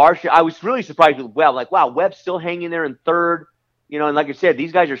 Barsha, I was really surprised with Webb. Like, wow, Webb's still hanging there in third. You know, and like I said,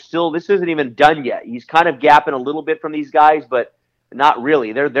 these guys are still, this isn't even done yet. He's kind of gapping a little bit from these guys, but not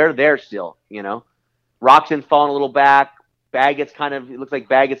really. They're there still, you know. Roxon's falling a little back. Baggett's it looks like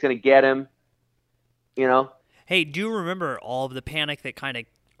Baggett's going to get him, you know. Hey, do you remember all of the panic that kind of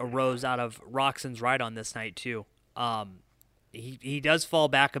arose out of Roxon's ride on this night too? He does fall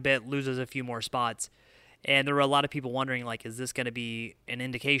back a bit, loses a few more spots, and there were a lot of people wondering, like, is this going to be an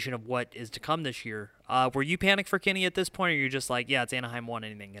indication of what is to come this year? Were you panicked for Kenny at this point, or you're just like, yeah, it's Anaheim 1,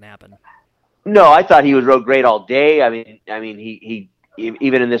 anything can happen? No, I thought he rode great all day. I mean, he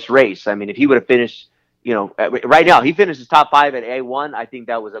even in this race. I mean, if he would have finished, you know, right now he finishes top 5 at A1. I think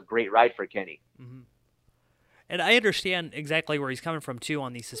that was a great ride for Kenny. Mm-hmm. And I understand exactly where he's coming from too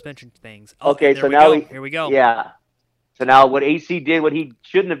on these suspension things. Okay, so now here we go. Yeah. So now what AC did, what he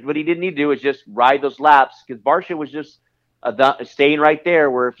didn't need to do is just ride those laps, because Barsha was just staying right there.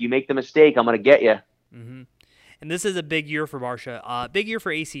 Where if you make the mistake, I'm going to get you. Mm-hmm. And this is a big year for Barsha. Big year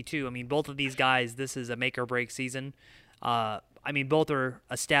for AC too. I mean, both of these guys, this is a make or break season. I mean, both are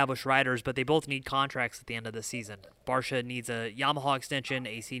established riders, but they both need contracts at the end of the season. Barsha needs a Yamaha extension.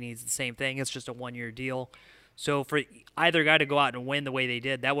 AC needs the same thing. It's just a 1-year deal. So for either guy to go out and win the way they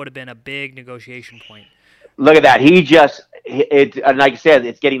did, that would have been a big negotiation point. Look at that. And like I said,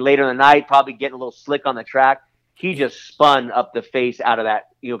 it's getting later in the night, probably getting a little slick on the track. He just spun up the face out of that,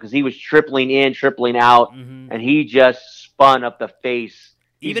 you know, because he was tripling in, tripling out, and he just spun up the face.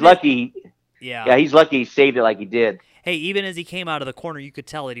 He's lucky. Yeah, he's lucky he saved it like he did. Hey, even as he came out of the corner, you could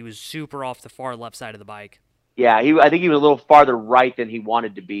tell that he was super off the far left side of the bike. Yeah, I think he was a little farther right than he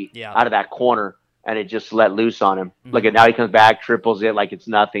wanted to be out of that corner, and it just let loose on him. Mm-hmm. Look at now, he comes back, triples it like it's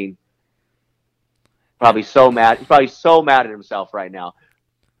nothing. Probably so mad. He's probably so mad at himself right now.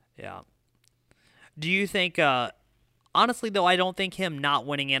 Yeah. Do you think, honestly, though, I don't think him not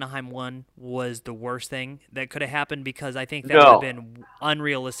winning Anaheim 1 was the worst thing that could have happened, because I think that would have been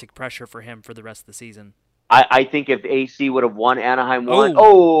unrealistic pressure for him for the rest of the season. I think if AC would have won Anaheim 1,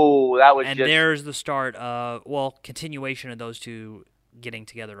 that was there's the start of, continuation of those two getting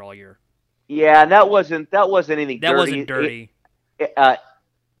together all year. Yeah, and that wasn't anything dirty. That wasn't dirty.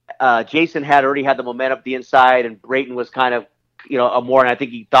 Jason had already had the momentum up the inside, and Brayton was kind of more. And I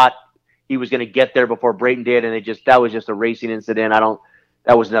think he thought he was going to get there before Brayton did, and that was just a racing incident.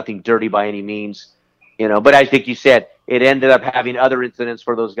 That was nothing dirty by any means, But I think you said it ended up having other incidents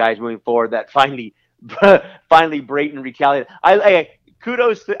for those guys moving forward that finally Brayton retaliated. I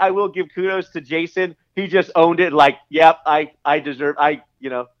will give kudos to Jason. He just owned it. Like, yep, I deserve. I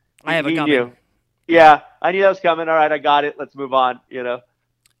have it coming. Knew. Yeah, I knew that was coming. All right, I got it. Let's move on.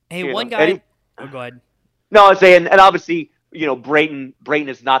 Hey, one guy. Go ahead. No, I'm saying, and obviously, Brayton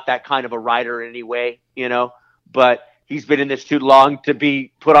is not that kind of a rider in any way, but he's been in this too long to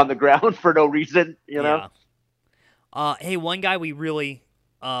be put on the ground for no reason, Yeah. Hey, one guy we really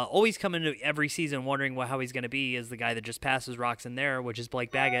always come into every season wondering how he's going to be is the guy that just passes Roczen there, which is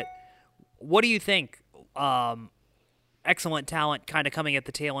Blake Baggett. What do you think? Excellent talent, kind of coming at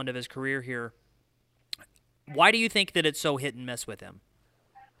the tail end of his career here. Why do you think that it's so hit and miss with him?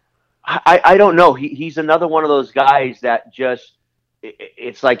 I don't know. He's another one of those guys that just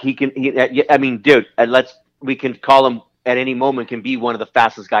it's like I mean, dude, we can call him at any moment can be one of the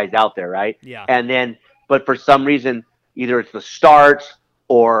fastest guys out there, right? Yeah. And then, but for some reason, either it's the starts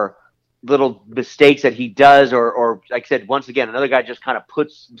or little mistakes that he does, or like I said, once again, another guy just kind of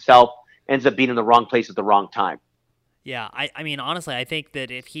ends up being in the wrong place at the wrong time. Yeah, I mean, honestly, I think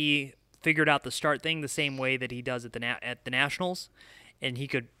that if he figured out the start thing the same way that he does at the Nationals, and he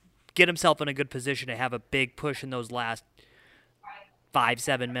could get himself in a good position to have a big push in those last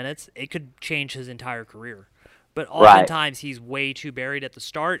 5-7 minutes, it could change his entire career. But oftentimes he's way too buried at the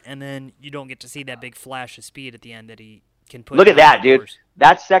start, and then you don't get to see that big flash of speed at the end that he can put. Look at that, dude.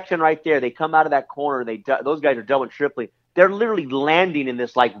 That section right there, they come out of that corner, those guys are double and tripling. They're literally landing in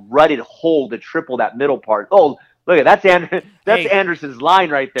this like rutted hole to triple that middle part. Oh, look at that's Anderson's line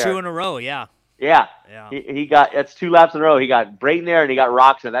right there. 2 in a row, yeah. Yeah. He got that's 2 laps in a row. He got Brayton there and he got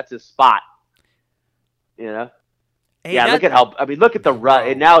Roczen. That's his spot. Hey, look at look at the rut.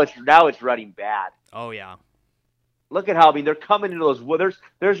 And now it's rutting bad. Oh yeah. Look at how they're coming into those.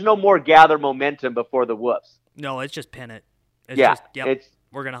 There's no more gather momentum before the whoops. No, it's just pin it.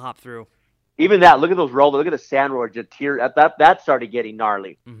 We're gonna hop through. Even that. Look at those rollers. Look at the sand roller. That started getting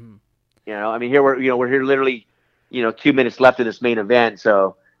gnarly. Mm-hmm. I mean, here we're here literally, 2 minutes left of this main event,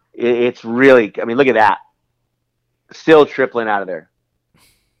 so it's really. I mean, look at that. Still tripling out of there.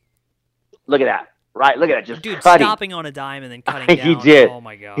 Look at that. Right, look at that, just cutting. Stopping on a dime and then cutting down. He did. Oh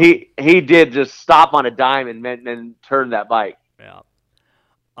my god. He did just stop on a dime and turn that bike. Yeah.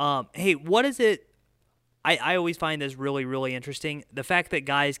 Hey, what is it? I always find this really, really interesting. The fact that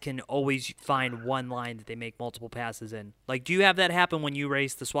guys can always find one line that they make multiple passes in. Like, do you have that happen when you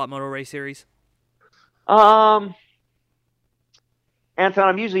race the SWAT Moto Race Series? Anton,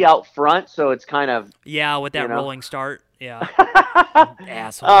 I'm usually out front, so it's kind of with that rolling start. Yeah.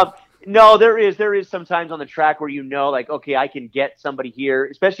 Asshole. No, there is sometimes on the track where like, okay, I can get somebody here,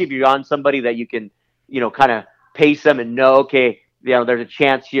 especially if you're on somebody that you can, kind of pace them and know, okay, there's a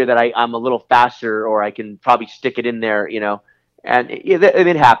chance here that I'm a little faster, or I can probably stick it in there, and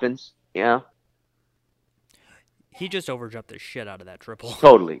it happens, He just overjumped the shit out of that triple.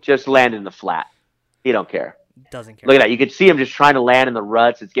 Totally, just land in the flat. He don't care. Doesn't care. Look at that. You can see him just trying to land in the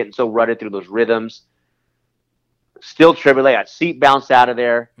ruts. It's getting so rutted through those rhythms. Still triple. That seat bounced out of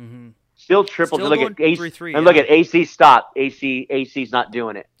there. Mm-hmm. Still triple. Still look at AC, 3-3, and look at AC stop. AC's not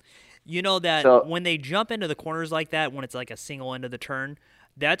doing it. You know that when they jump into the corners like that, when it's like a single end of the turn,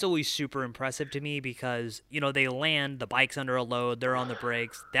 that's always super impressive to me because, they land, the bike's under a load, they're on the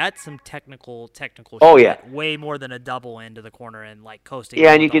brakes. That's some technical Oh, shit. yeah. Way more than a double end of the corner and like coasting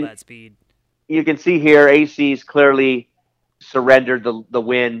and with all that speed. You can see here AC's clearly surrendered the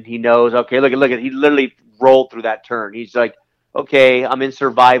win. He knows, okay, look at he literally rolled through that turn. He's like, okay, I'm in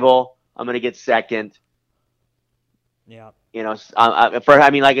survival. I'm going to get second. Yeah.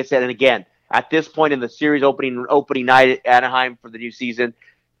 Like I said, and again, at this point in the series opening night at Anaheim for the new season,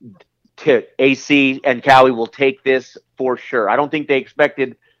 AC and Cowie will take this for sure. I don't think they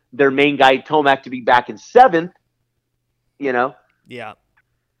expected their main guy, Tomac, to be back in 7th, Yeah.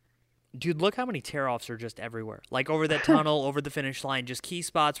 Dude, look how many tear-offs are just everywhere. Like over that tunnel, over the finish line, just key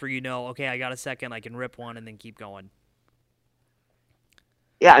spots where okay, I got a second, I can rip one and then keep going.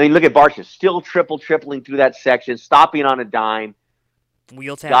 Yeah, I mean, look at Barcia, still tripling through that section, stopping on a dime.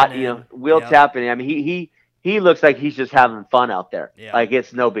 Wheel tapping tapping. I mean, he looks like he's just having fun out there. Yeah. Like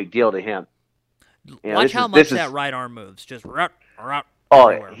it's no big deal to him. Watch how much that right arm moves. Just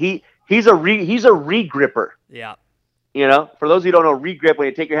everywhere. He's a re-gripper. Yeah. For those who don't know, re-grip, when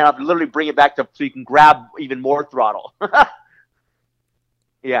you take your hand off, you literally bring it back so you can grab even more throttle.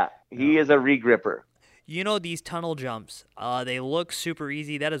 Yeah, he is a re-gripper. These tunnel jumps, they look super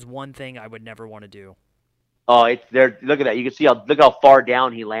easy. That is one thing I would never want to do. Oh, it's there. Look at that. You can see look how far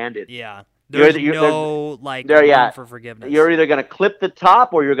down he landed. Yeah. There's no room for forgiveness. You're either going to clip the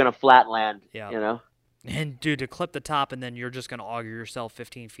top or you're going to flat land. Yeah. You know? And, dude, to clip the top and then you're just going to auger yourself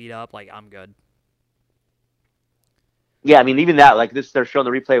 15 feet up, like, I'm good. Yeah, I mean, even that, like this, they're showing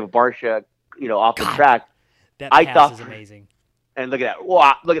the replay of Barcia, off the track. That pass is amazing. And look at that.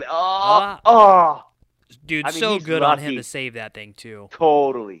 Wow, look at that. Oh. Dude, so good on him to save that thing, too.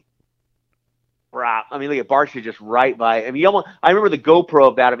 Totally. I mean, look at Barcia just right by. I mean, I remember the GoPro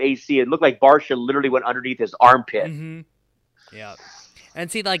of that of AC. It looked like Barcia literally went underneath his armpit. Mm-hmm. Yeah.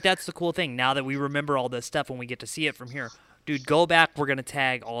 And see, like, that's the cool thing. Now that we remember all this stuff when we get to see it from here, dude, go back. We're going to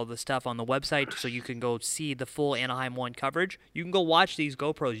tag all the stuff on the website so you can go see the full Anaheim 1 coverage. You can go watch these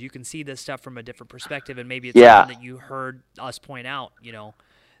GoPros. You can see this stuff from a different perspective, and maybe it's something that you heard us point out,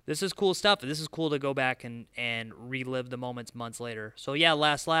 This is cool stuff. This is cool to go back and relive the moments months later. So, yeah,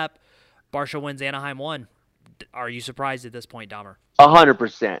 last lap. Barcia wins Anaheim 1. Are you surprised at this point, Dahmer?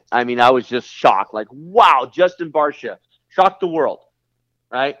 100%. I mean, I was just shocked. Like, wow, Justin Barcia shocked the world,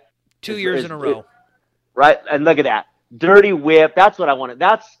 right? 2 years in a row, right? And look at that dirty whip. That's what I wanted.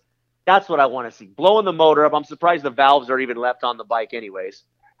 That's what I want to see. Blowing the motor up. I'm surprised the valves are even left on the bike, anyways.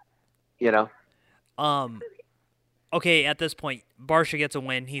 Okay, at this point, Barcia gets a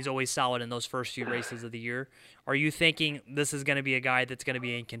win. He's always solid in those first few races of the year. Are you thinking this is going to be a guy that's going to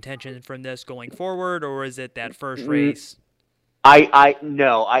be in contention from this going forward, or is it that first race?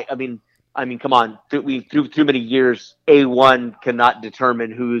 No. I mean, come on. Through too many years, A1 cannot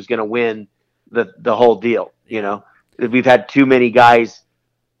determine who's going to win the whole deal. We've had too many guys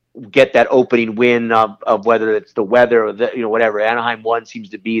get that opening win of whether it's the weather or whatever. Anaheim 1 seems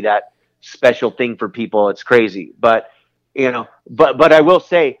to be that special thing for people. It's crazy, but I will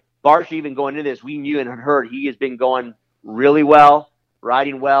say, Barcia, even going into this, we knew and heard he has been going really well,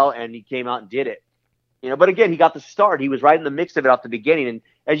 riding well, and he came out and did it. But again, he got the start. He was right in the mix of it off the beginning, and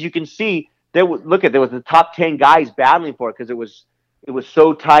as you can see, there was the top 10 guys battling for it because it was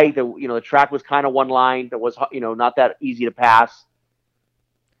so tight that the track was kind of one line. That was not that easy to pass.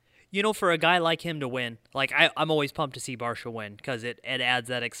 For a guy like him to win, like I'm always pumped to see Barcia win because it adds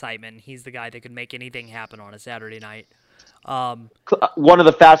that excitement. He's the guy that could make anything happen on a Saturday night. One of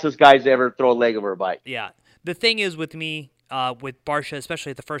the fastest guys to ever throw a leg over a bike. Yeah. The thing is with me, with Barcia, especially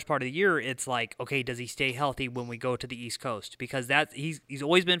at the first part of the year, it's like, okay, does he stay healthy when we go to the East Coast? Because he's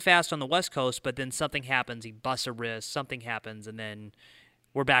always been fast on the West Coast, but then something happens, he busts a wrist, something happens, and then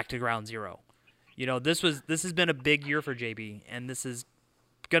we're back to ground zero. This has been a big year for JB, and this is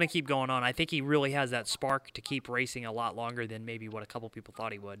going to keep going on. I think he really has that spark to keep racing a lot longer than maybe what a couple people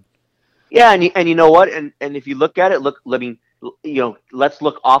thought he would. Yeah, and you know what? And if you look at it, let's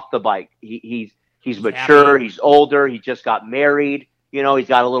look off the bike. He's mature. Happy. He's older. He just got married. He's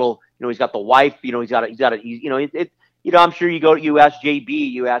got a little. He's got the wife. I'm sure you ask JB,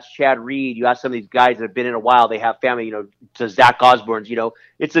 you ask Chad Reed, you ask some of these guys that have been in a while. They have family. To Zach Osborne's.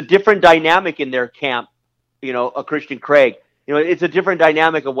 It's a different dynamic in their camp. A Christian Craig. It's a different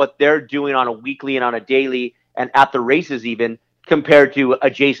dynamic of what they're doing on a weekly and on a daily and at the races even. Compared to a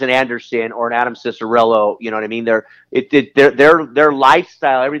Jason Anderson or an Adam Cicerello, you know what I mean? Their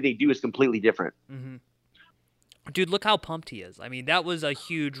lifestyle, everything they do is completely different. Mm-hmm. Dude, look how pumped he is. I mean, that was a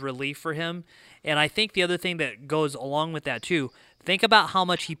huge relief for him. And I think the other thing that goes along with that too, think about how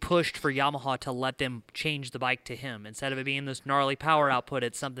much he pushed for Yamaha to let them change the bike to him. Instead of it being this gnarly power output,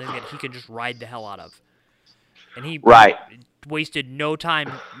 it's something that he could just ride the hell out of. And he wasted no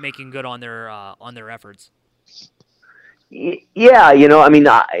time making good on their efforts. Yeah, I mean,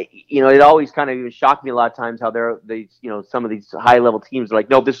 it always kind of even shocked me a lot of times how some of these high level teams are like,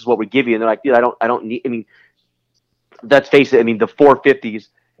 no, this is what we give you, and they're like, dude, I don't need. I mean, let's face it. I mean, the 450s.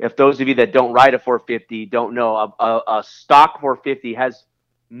 If those of you that don't ride a 450 don't know, a stock 450 has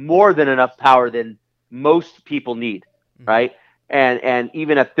more than enough power than most people need, right? And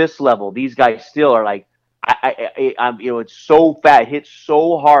even at this level, these guys still are like, I'm it's so fat, it hits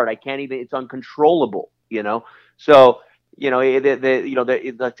so hard, I can't even. It's uncontrollable, So. Like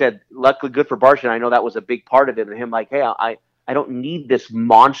I said, luckily good for Barcia. I know that was a big part of it. And him like, hey, I don't need this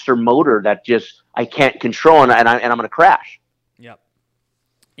monster motor that just I can't control and I'm going to crash. Yep.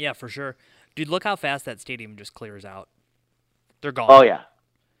 Yeah, for sure. Dude, look how fast that stadium just clears out. They're gone. Oh, yeah.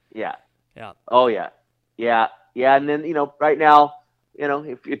 Yeah. Yeah. Oh, yeah. Yeah. Yeah. And then, right now,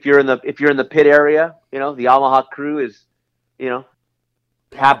 if you're in the pit area, the Yamaha crew is,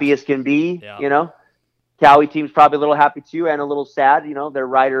 happy as can be, Cowie team's probably a little happy too and a little sad. Their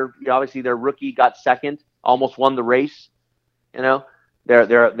rider, obviously their rookie got second, almost won the race. Their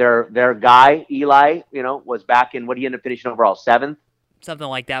guy, Eli, was back in what he ended up finishing overall 7th. something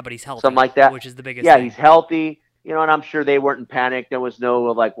like that, but he's healthy. Something like that. Which is the biggest Yeah, thing. he's healthy. And I'm sure they weren't in panic. There was no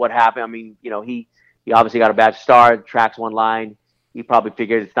like what happened. I mean, he obviously got a bad start. Tracks one line. He probably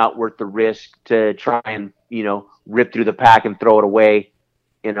figured it's not worth the risk to try and rip through the pack and throw it away.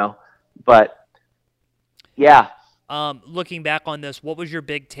 But yeah. Looking back on this, what was your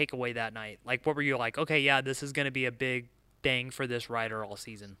big takeaway that night? Like, what were you like? Okay, yeah, this is going to be a big thing for this rider all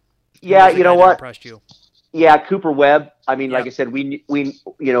season. Yeah, you know what? Impressed you? Yeah, Cooper Webb. I mean, like I said, we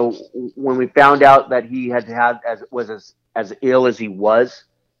when we found out that he had as ill as he was,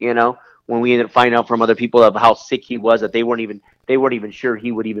 when we ended up finding out from other people of how sick he was, that they weren't even sure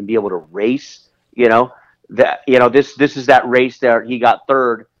he would even be able to race. This is that race that he got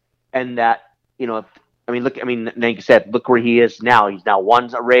third, and that like you said, look where he is now. He's now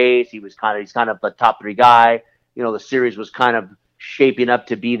won a race. He's kind of the top 3 guy. The series was kind of shaping up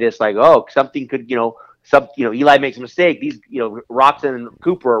to be this like, oh, something could, Eli makes a mistake. These, Roczen and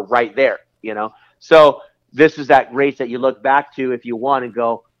Cooper are right there, So this is that race that you look back to if you won and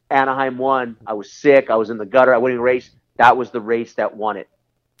go, Anaheim won. I was sick. I was in the gutter. I wouldn't race. That was the race that won it,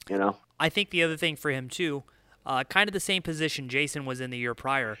 I think the other thing for him too, kind of the same position Jason was in the year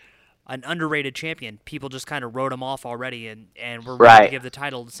prior. An underrated champion. People just kind of wrote him off already and were ready to give the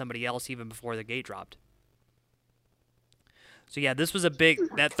title to somebody else even before the gate dropped. So, yeah, this was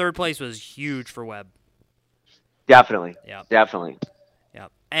that third place was huge for Webb. Definitely. Yeah. Definitely. Yeah.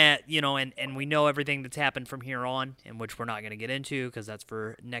 And, and we know everything that's happened from here on, and which we're not going to get into because that's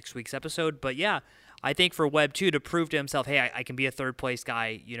for next week's episode. But, yeah, I think for Webb, too, to prove to himself, hey, I can be a third-place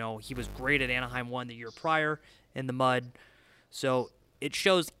guy. He was great at Anaheim 1 the year prior in the mud. So it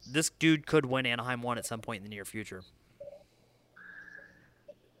shows this dude could win Anaheim 1 at some point in the near future.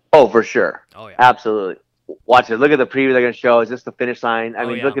 Oh, for sure. Oh, yeah. Absolutely. Watch it. Look at the preview they're going to show. Is this the finish line? I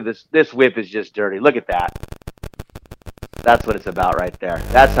mean, look at this. This whip is just dirty. Look at that. That's what it's about right there.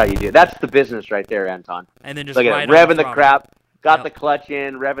 That's how you do it. That's the business right there, Anton. And then just look at it. Revving the crap. Got the clutch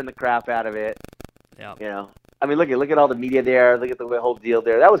in. Revving the crap out of it. Yeah. I mean, look at all the media there. Look at the whole deal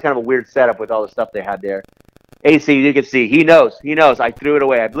there. That was kind of a weird setup with all the stuff they had there. AC, you can see. He knows. I threw it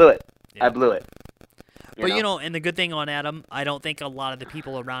away. I blew it. Yeah. I blew it. But, and the good thing on Adam, I don't think a lot of the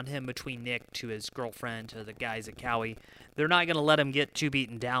people around him, between Nick to his girlfriend to the guys at Cowie, they're not going to let him get too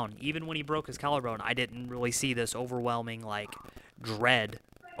beaten down. Even when he broke his collarbone, I didn't really see this overwhelming, dread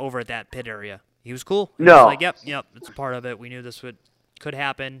over at that pit area. He was cool. He was like, yep, it's a part of it. We knew this could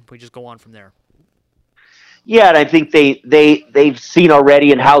happen. We just go on from there. Yeah, and I think they've seen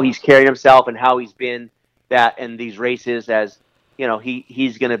already and how he's carried himself and how he's been that in these races as,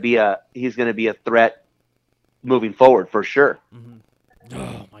 he's going to be a threat moving forward for sure. Mm-hmm.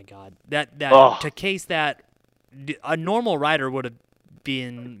 Oh my God, to case that a normal rider would have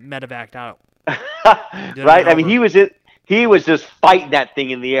been medevaced out. Right? I mean, he was just fighting that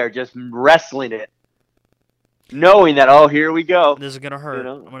thing in the air, just wrestling it, knowing that here we go. This is gonna hurt.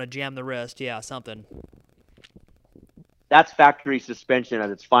 I'm gonna jam the wrist. Yeah, something. That's factory suspension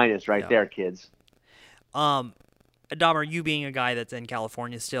at its finest, right there, kids. Dahmer, you being a guy that's in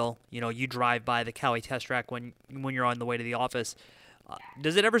California still, you drive by the Cowie test track when you're on the way to the office.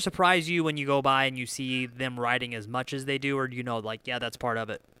 Does it ever surprise you when you go by and you see them riding as much as they do, or do you know, that's part of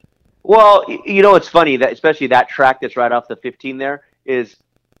it? Well, it's funny that especially that track that's right off the 15 there is,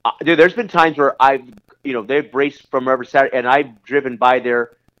 dude. There's been times where they've raced from every Saturday, and I've driven by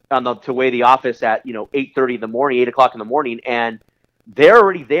there to way the office at 8:30 in the morning, 8 o'clock in the morning, and they're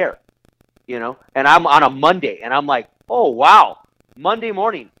already there. And I'm on a Monday, and I'm like, oh, wow, Monday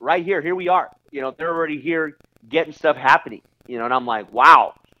morning, right here. Here we are. They're already here getting stuff happening, and I'm like,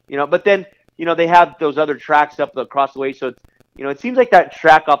 wow. But then, they have those other tracks up across the way. So, it seems like that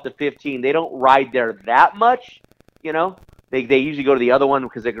track off the 15, they don't ride there that much. They usually go to the other one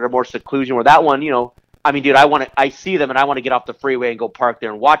because they're more seclusion, where that one, I mean, dude, I see them, and I want to get off the freeway and go park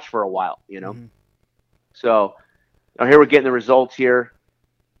there and watch for a while, Mm-hmm. So, here we're getting the results here.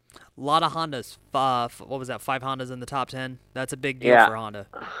 A lot of Hondas. What was that? 5 Hondas in the top 10. That's a big deal for Honda.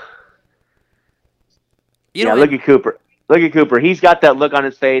 Look at Cooper. Look at Cooper. He's got that look on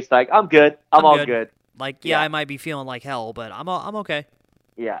his face, like I'm good. I'm all good. I might be feeling like hell, but I'm okay.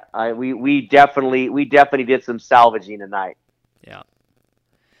 Yeah, we definitely did some salvaging tonight. Yeah.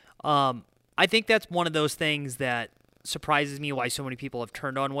 I think that's one of those things that surprises me why so many people have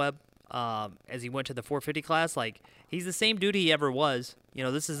turned on Webb. As he went to the 450 class, he's the same dude he ever was.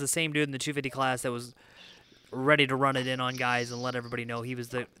 This is the same dude in the 250 class that was ready to run it in on guys and let everybody know he was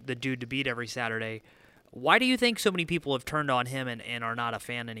the dude to beat every Saturday. Why do you think so many people have turned on him and are not a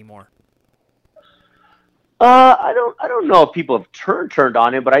fan anymore? I don't know if people have turned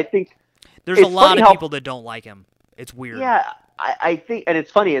on him, but I think there's a lot of people that don't like him. It's weird. Yeah, I think, and it's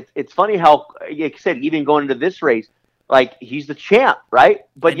funny. It's funny how, like you said, even going into this race, like he's the champ, right?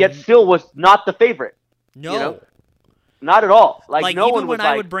 But yet still was not the favorite. No. You know? Not at all. Like no even one was when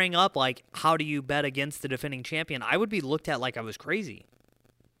I would bring up like, how do you bet against the defending champion? I would be looked at like I was crazy.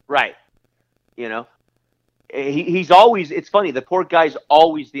 Right. You know, he's always. It's funny. The poor guy's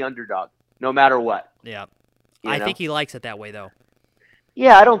always the underdog, no matter what. Yeah. You I know? think he likes it that way though.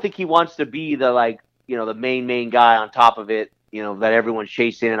 Yeah, I don't think he wants to be the the main guy on top of it. You know, that everyone's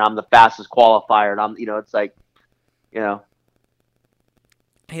chasing, and I'm the fastest qualifier, and I'm. It's like,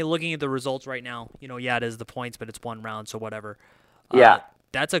 Hey, looking at the results right now, yeah, it is the points, but it's one round, so whatever. Yeah.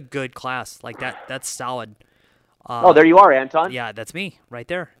 That's a good class. Like that's solid. There you are, Anton. Yeah, that's me right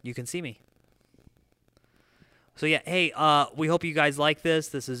there. You can see me. So yeah, hey, we hope you guys like this.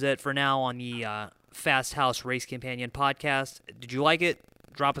 This is it for now on the Fast House Race Companion podcast. Did you like it?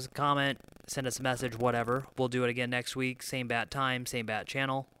 Drop us a comment, send us a message, whatever. We'll do it again next week. Same bat time, same bat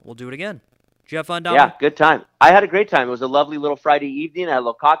channel. We'll do it again. Did you have fun, Dom? Yeah, good time. I had a great time. It was a lovely little Friday evening. I had a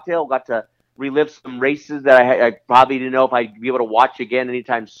little cocktail. Got to relive some races that I probably didn't know if I'd be able to watch again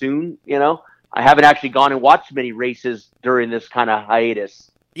anytime soon. I haven't actually gone and watched many races during this kind of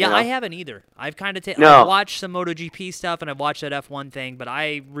hiatus. Yeah, I haven't either. I've kind of I've watched some MotoGP stuff and I've watched that F1 thing, but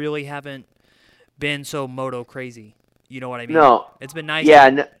I really haven't been so moto crazy. You know what I mean? No. It's been nice.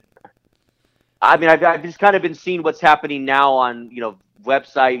 Yeah. I mean, I've just kind of been seeing what's happening now on,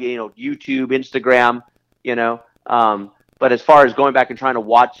 website, YouTube, Instagram, but as far as going back and trying to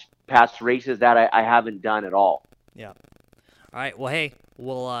watch past races, that I haven't done at all. Yeah. All right. Well, hey,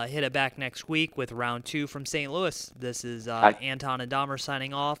 we'll hit it back next week with round 2 from St. Louis. This is Anton and Dahmer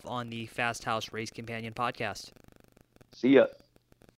signing off on the Fast House Race Companion podcast. See ya.